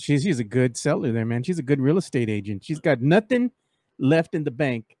 that's what she's a good seller there, man. She's a good real estate agent. She's got nothing left in the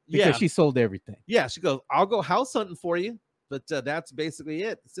bank because she sold everything. Yeah, she goes, I'll go house hunting for you. But that's basically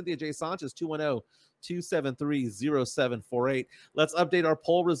it. Cynthia J. Sanchez, 210-273-0748. Let's update our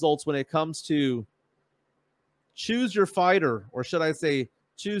poll results when it comes to choose your fighter, or should I say,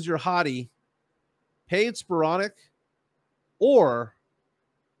 choose your hottie, Paige Sporonic or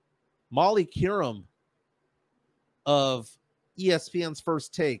Molly Kiram of ESPN's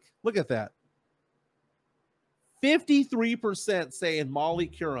First Take. Look at that. 53% saying Molly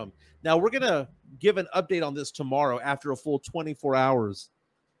Kiram. Now, we're going to give an update on this tomorrow after a full 24 hours.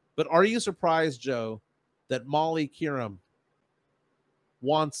 But are you surprised, Joe, that Molly Kiram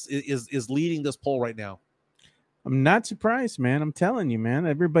is leading this poll right now? I'm not surprised, man. I'm telling you, man.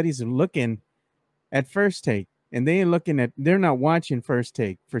 Everybody's looking at First Take, and they're not watching First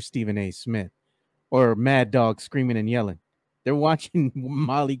Take for Stephen A. Smith or Mad Dog screaming and yelling. They're watching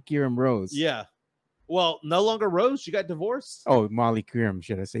Molly Kiram Rose. Yeah. Well, no longer Rose. She got divorced. Oh, Molly Kiram,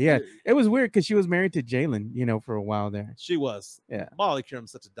 should I say? Yeah, it was weird because she was married to Jalen, for a while there. She was. Yeah. Molly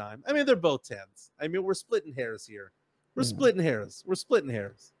Kiram's such a dime. I mean, they're both 10s. I mean, we're splitting hairs here. We're splitting hairs.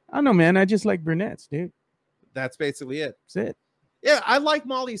 I don't know, man. I just like brunettes, dude. That's basically it. That's it. Yeah, I like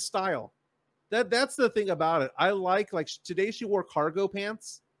Molly's style. That's the thing about it. I like today she wore cargo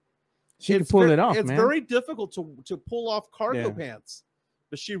pants. She can pull it off, man. It's very difficult to pull off cargo pants,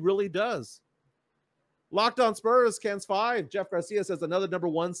 but she really does. Locked on Spurs, Ken's 5. Jeff Garcia says another number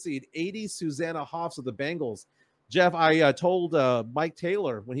 1 seed, 80 Susanna Hoffs of the Bengals. Jeff, I told Mike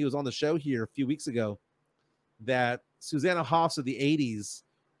Taylor when he was on the show here a few weeks ago that Susanna Hoffs of the 80s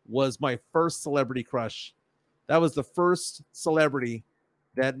was my first celebrity crush. That was the first celebrity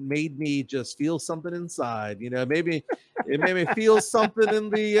that made me just feel something inside. Maybe it made me feel something in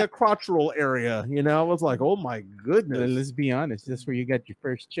the crotchal area. I was like, oh my goodness. Let's be honest. That's where you got your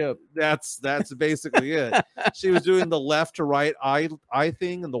first chub. That's basically it. She was doing the left to right eye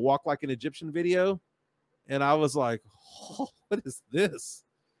thing in the Walk Like an Egyptian video. And I was like, oh, what is this?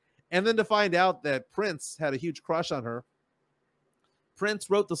 And then to find out that Prince had a huge crush on her. Prince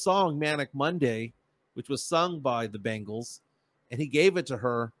wrote the song Manic Monday, which was sung by the Bengals. And he gave it to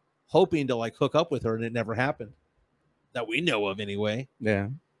her, hoping to hook up with her, and it never happened. That we know of, anyway. Yeah.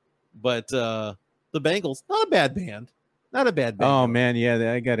 But the Bengals, not a bad band. Oh, man,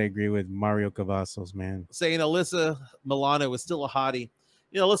 yeah, I got to agree with Mario Cavazos, man. Saying Alyssa Milano was still a hottie.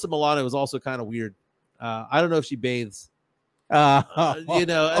 Alyssa Milano is also kind of weird. I don't know if she bathes.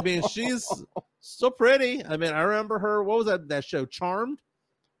 I mean, she's so pretty. I mean, I remember her. What was that show? Charmed?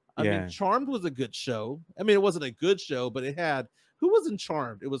 I mean, Charmed was a good show. I mean, it wasn't a good show, but it had... Who was in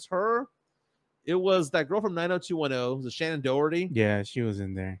Charmed? It was her. It was that girl from 90210. It was Shannon Doherty. Yeah, she was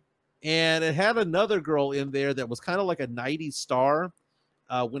in there. And it had another girl in there that was kind of like a 90s star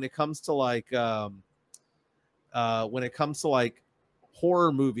when it comes to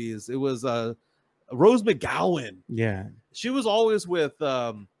horror movies. It was Rose McGowan. Yeah. She was always with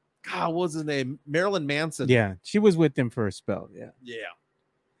what was his name? Marilyn Manson. Yeah, she was with him for a spell. Yeah. Yeah.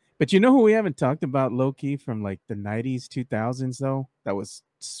 But who we haven't talked about low-key from the 90s, 2000s, though? That was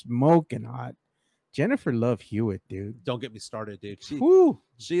smoking hot. Jennifer Love Hewitt, dude. Don't get me started, dude.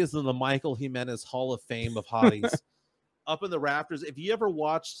 She is in the Michael Jimenez Hall of Fame of hotties. Up in the rafters. If you ever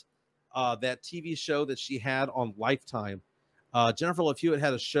watched that TV show that she had on Lifetime, Jennifer Love Hewitt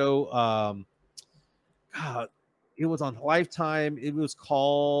had a show. It was on Lifetime. It was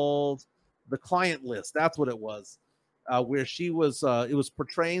called The Client List. That's what it was. Where she was, it was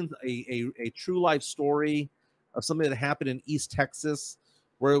portraying a true life story of something that happened in East Texas,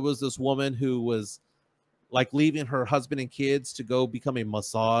 where it was this woman who was leaving her husband and kids to go become a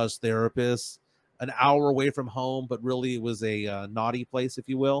massage therapist an hour away from home, but really it was a naughty place, if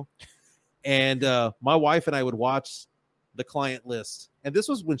you will. And my wife and I would watch The Client List. And this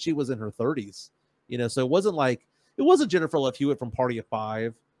was when she was in her 30s, so it wasn't Jennifer Love Hewitt from Party of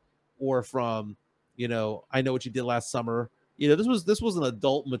Five or from, I Know What You Did Last Summer. This was an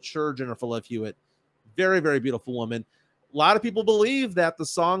adult, mature Jennifer Love Hewitt. Very, very beautiful woman. A lot of people believe that the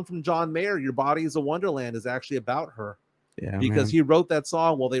song from John Mayer, Your Body is a Wonderland, is actually about her. Yeah, because he wrote that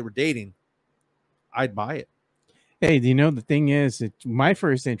song while they were dating. I'd buy it. Hey, the thing is, my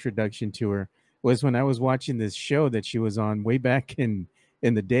first introduction to her was when I was watching this show that she was on way back in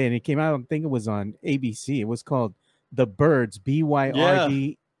the day, and it came out, I think it was on ABC. It was called The Birds,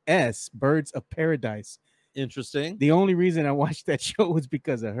 Byrds, Birds of Paradise. Interesting. The only reason I watched that show was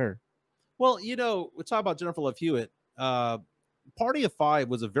because of her. Well, we talk about Jennifer Love Hewitt. Party of Five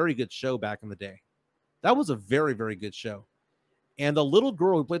was a very good show back in the day. That was a very, very good show. And the little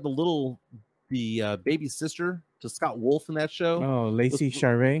girl who played the baby sister to Scott Wolf in that show. Oh, Lacey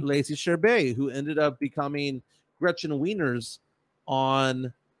Chabert. Lacey Chabert, who ended up becoming Gretchen Wieners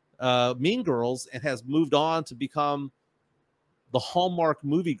on Mean Girls and has moved on to become the Hallmark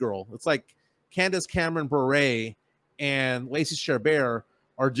movie girl. It's like Candace Cameron Bure and Lacey Chabert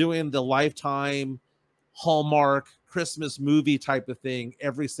are doing the Lifetime Hallmark Christmas movie type of thing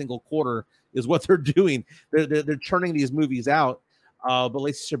every single quarter is what they're doing. They're churning these movies out. But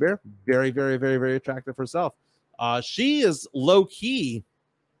Lacey Chabert, very, very, very, very attractive herself. She is low key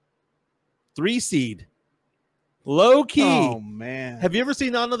 3 seed. Low key. Oh man. Have you ever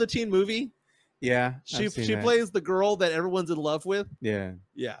seen another teen movie? Yeah. She plays the girl that everyone's in love with. Yeah.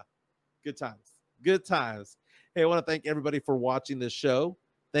 Yeah. Good times. Good times. Hey, I want to thank everybody for watching this show.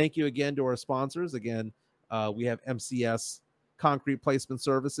 Thank you again to our sponsors. Again, we have MCS Concrete Placement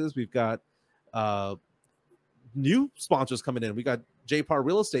Services. We've got new sponsors coming in. We got JPAR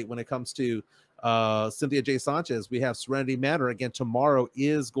Real Estate when it comes to Cynthia J. Sanchez. We have Serenity Manor. Again, tomorrow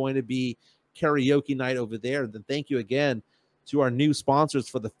is going to be karaoke night over there. And then thank you again to our new sponsors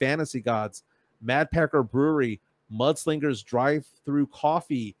for the Fantasy Gods, Mad Packer Brewery, Mudslingers Drive-Through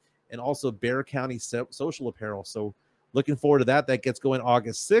Coffee, and also Bear County Social Apparel. So looking forward to that. That gets going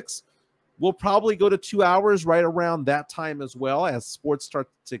August 6th. We'll probably go to 2 hours right around that time as well as sports start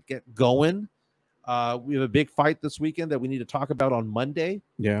to get going. We have a big fight this weekend that we need to talk about on Monday.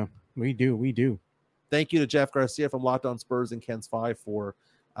 Yeah, we do. Thank you to Jeff Garcia from Locked On Spurs and Ken's 5 for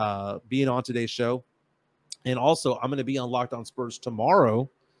being on today's show. And also, I'm going to be on Locked On Spurs tomorrow.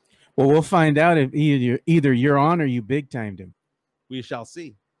 Well, we'll find out if either you're on or you big timed him. We shall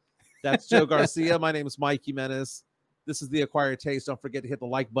see. That's Joe Garcia. My name is Mike Jimenez. This is The Acquired Taste. Don't forget to hit the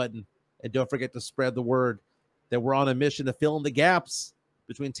like button. And don't forget to spread the word that we're on a mission to fill in the gaps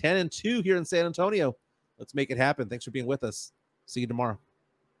between 10 and 2 here in San Antonio. Let's make it happen. Thanks for being with us. See you tomorrow.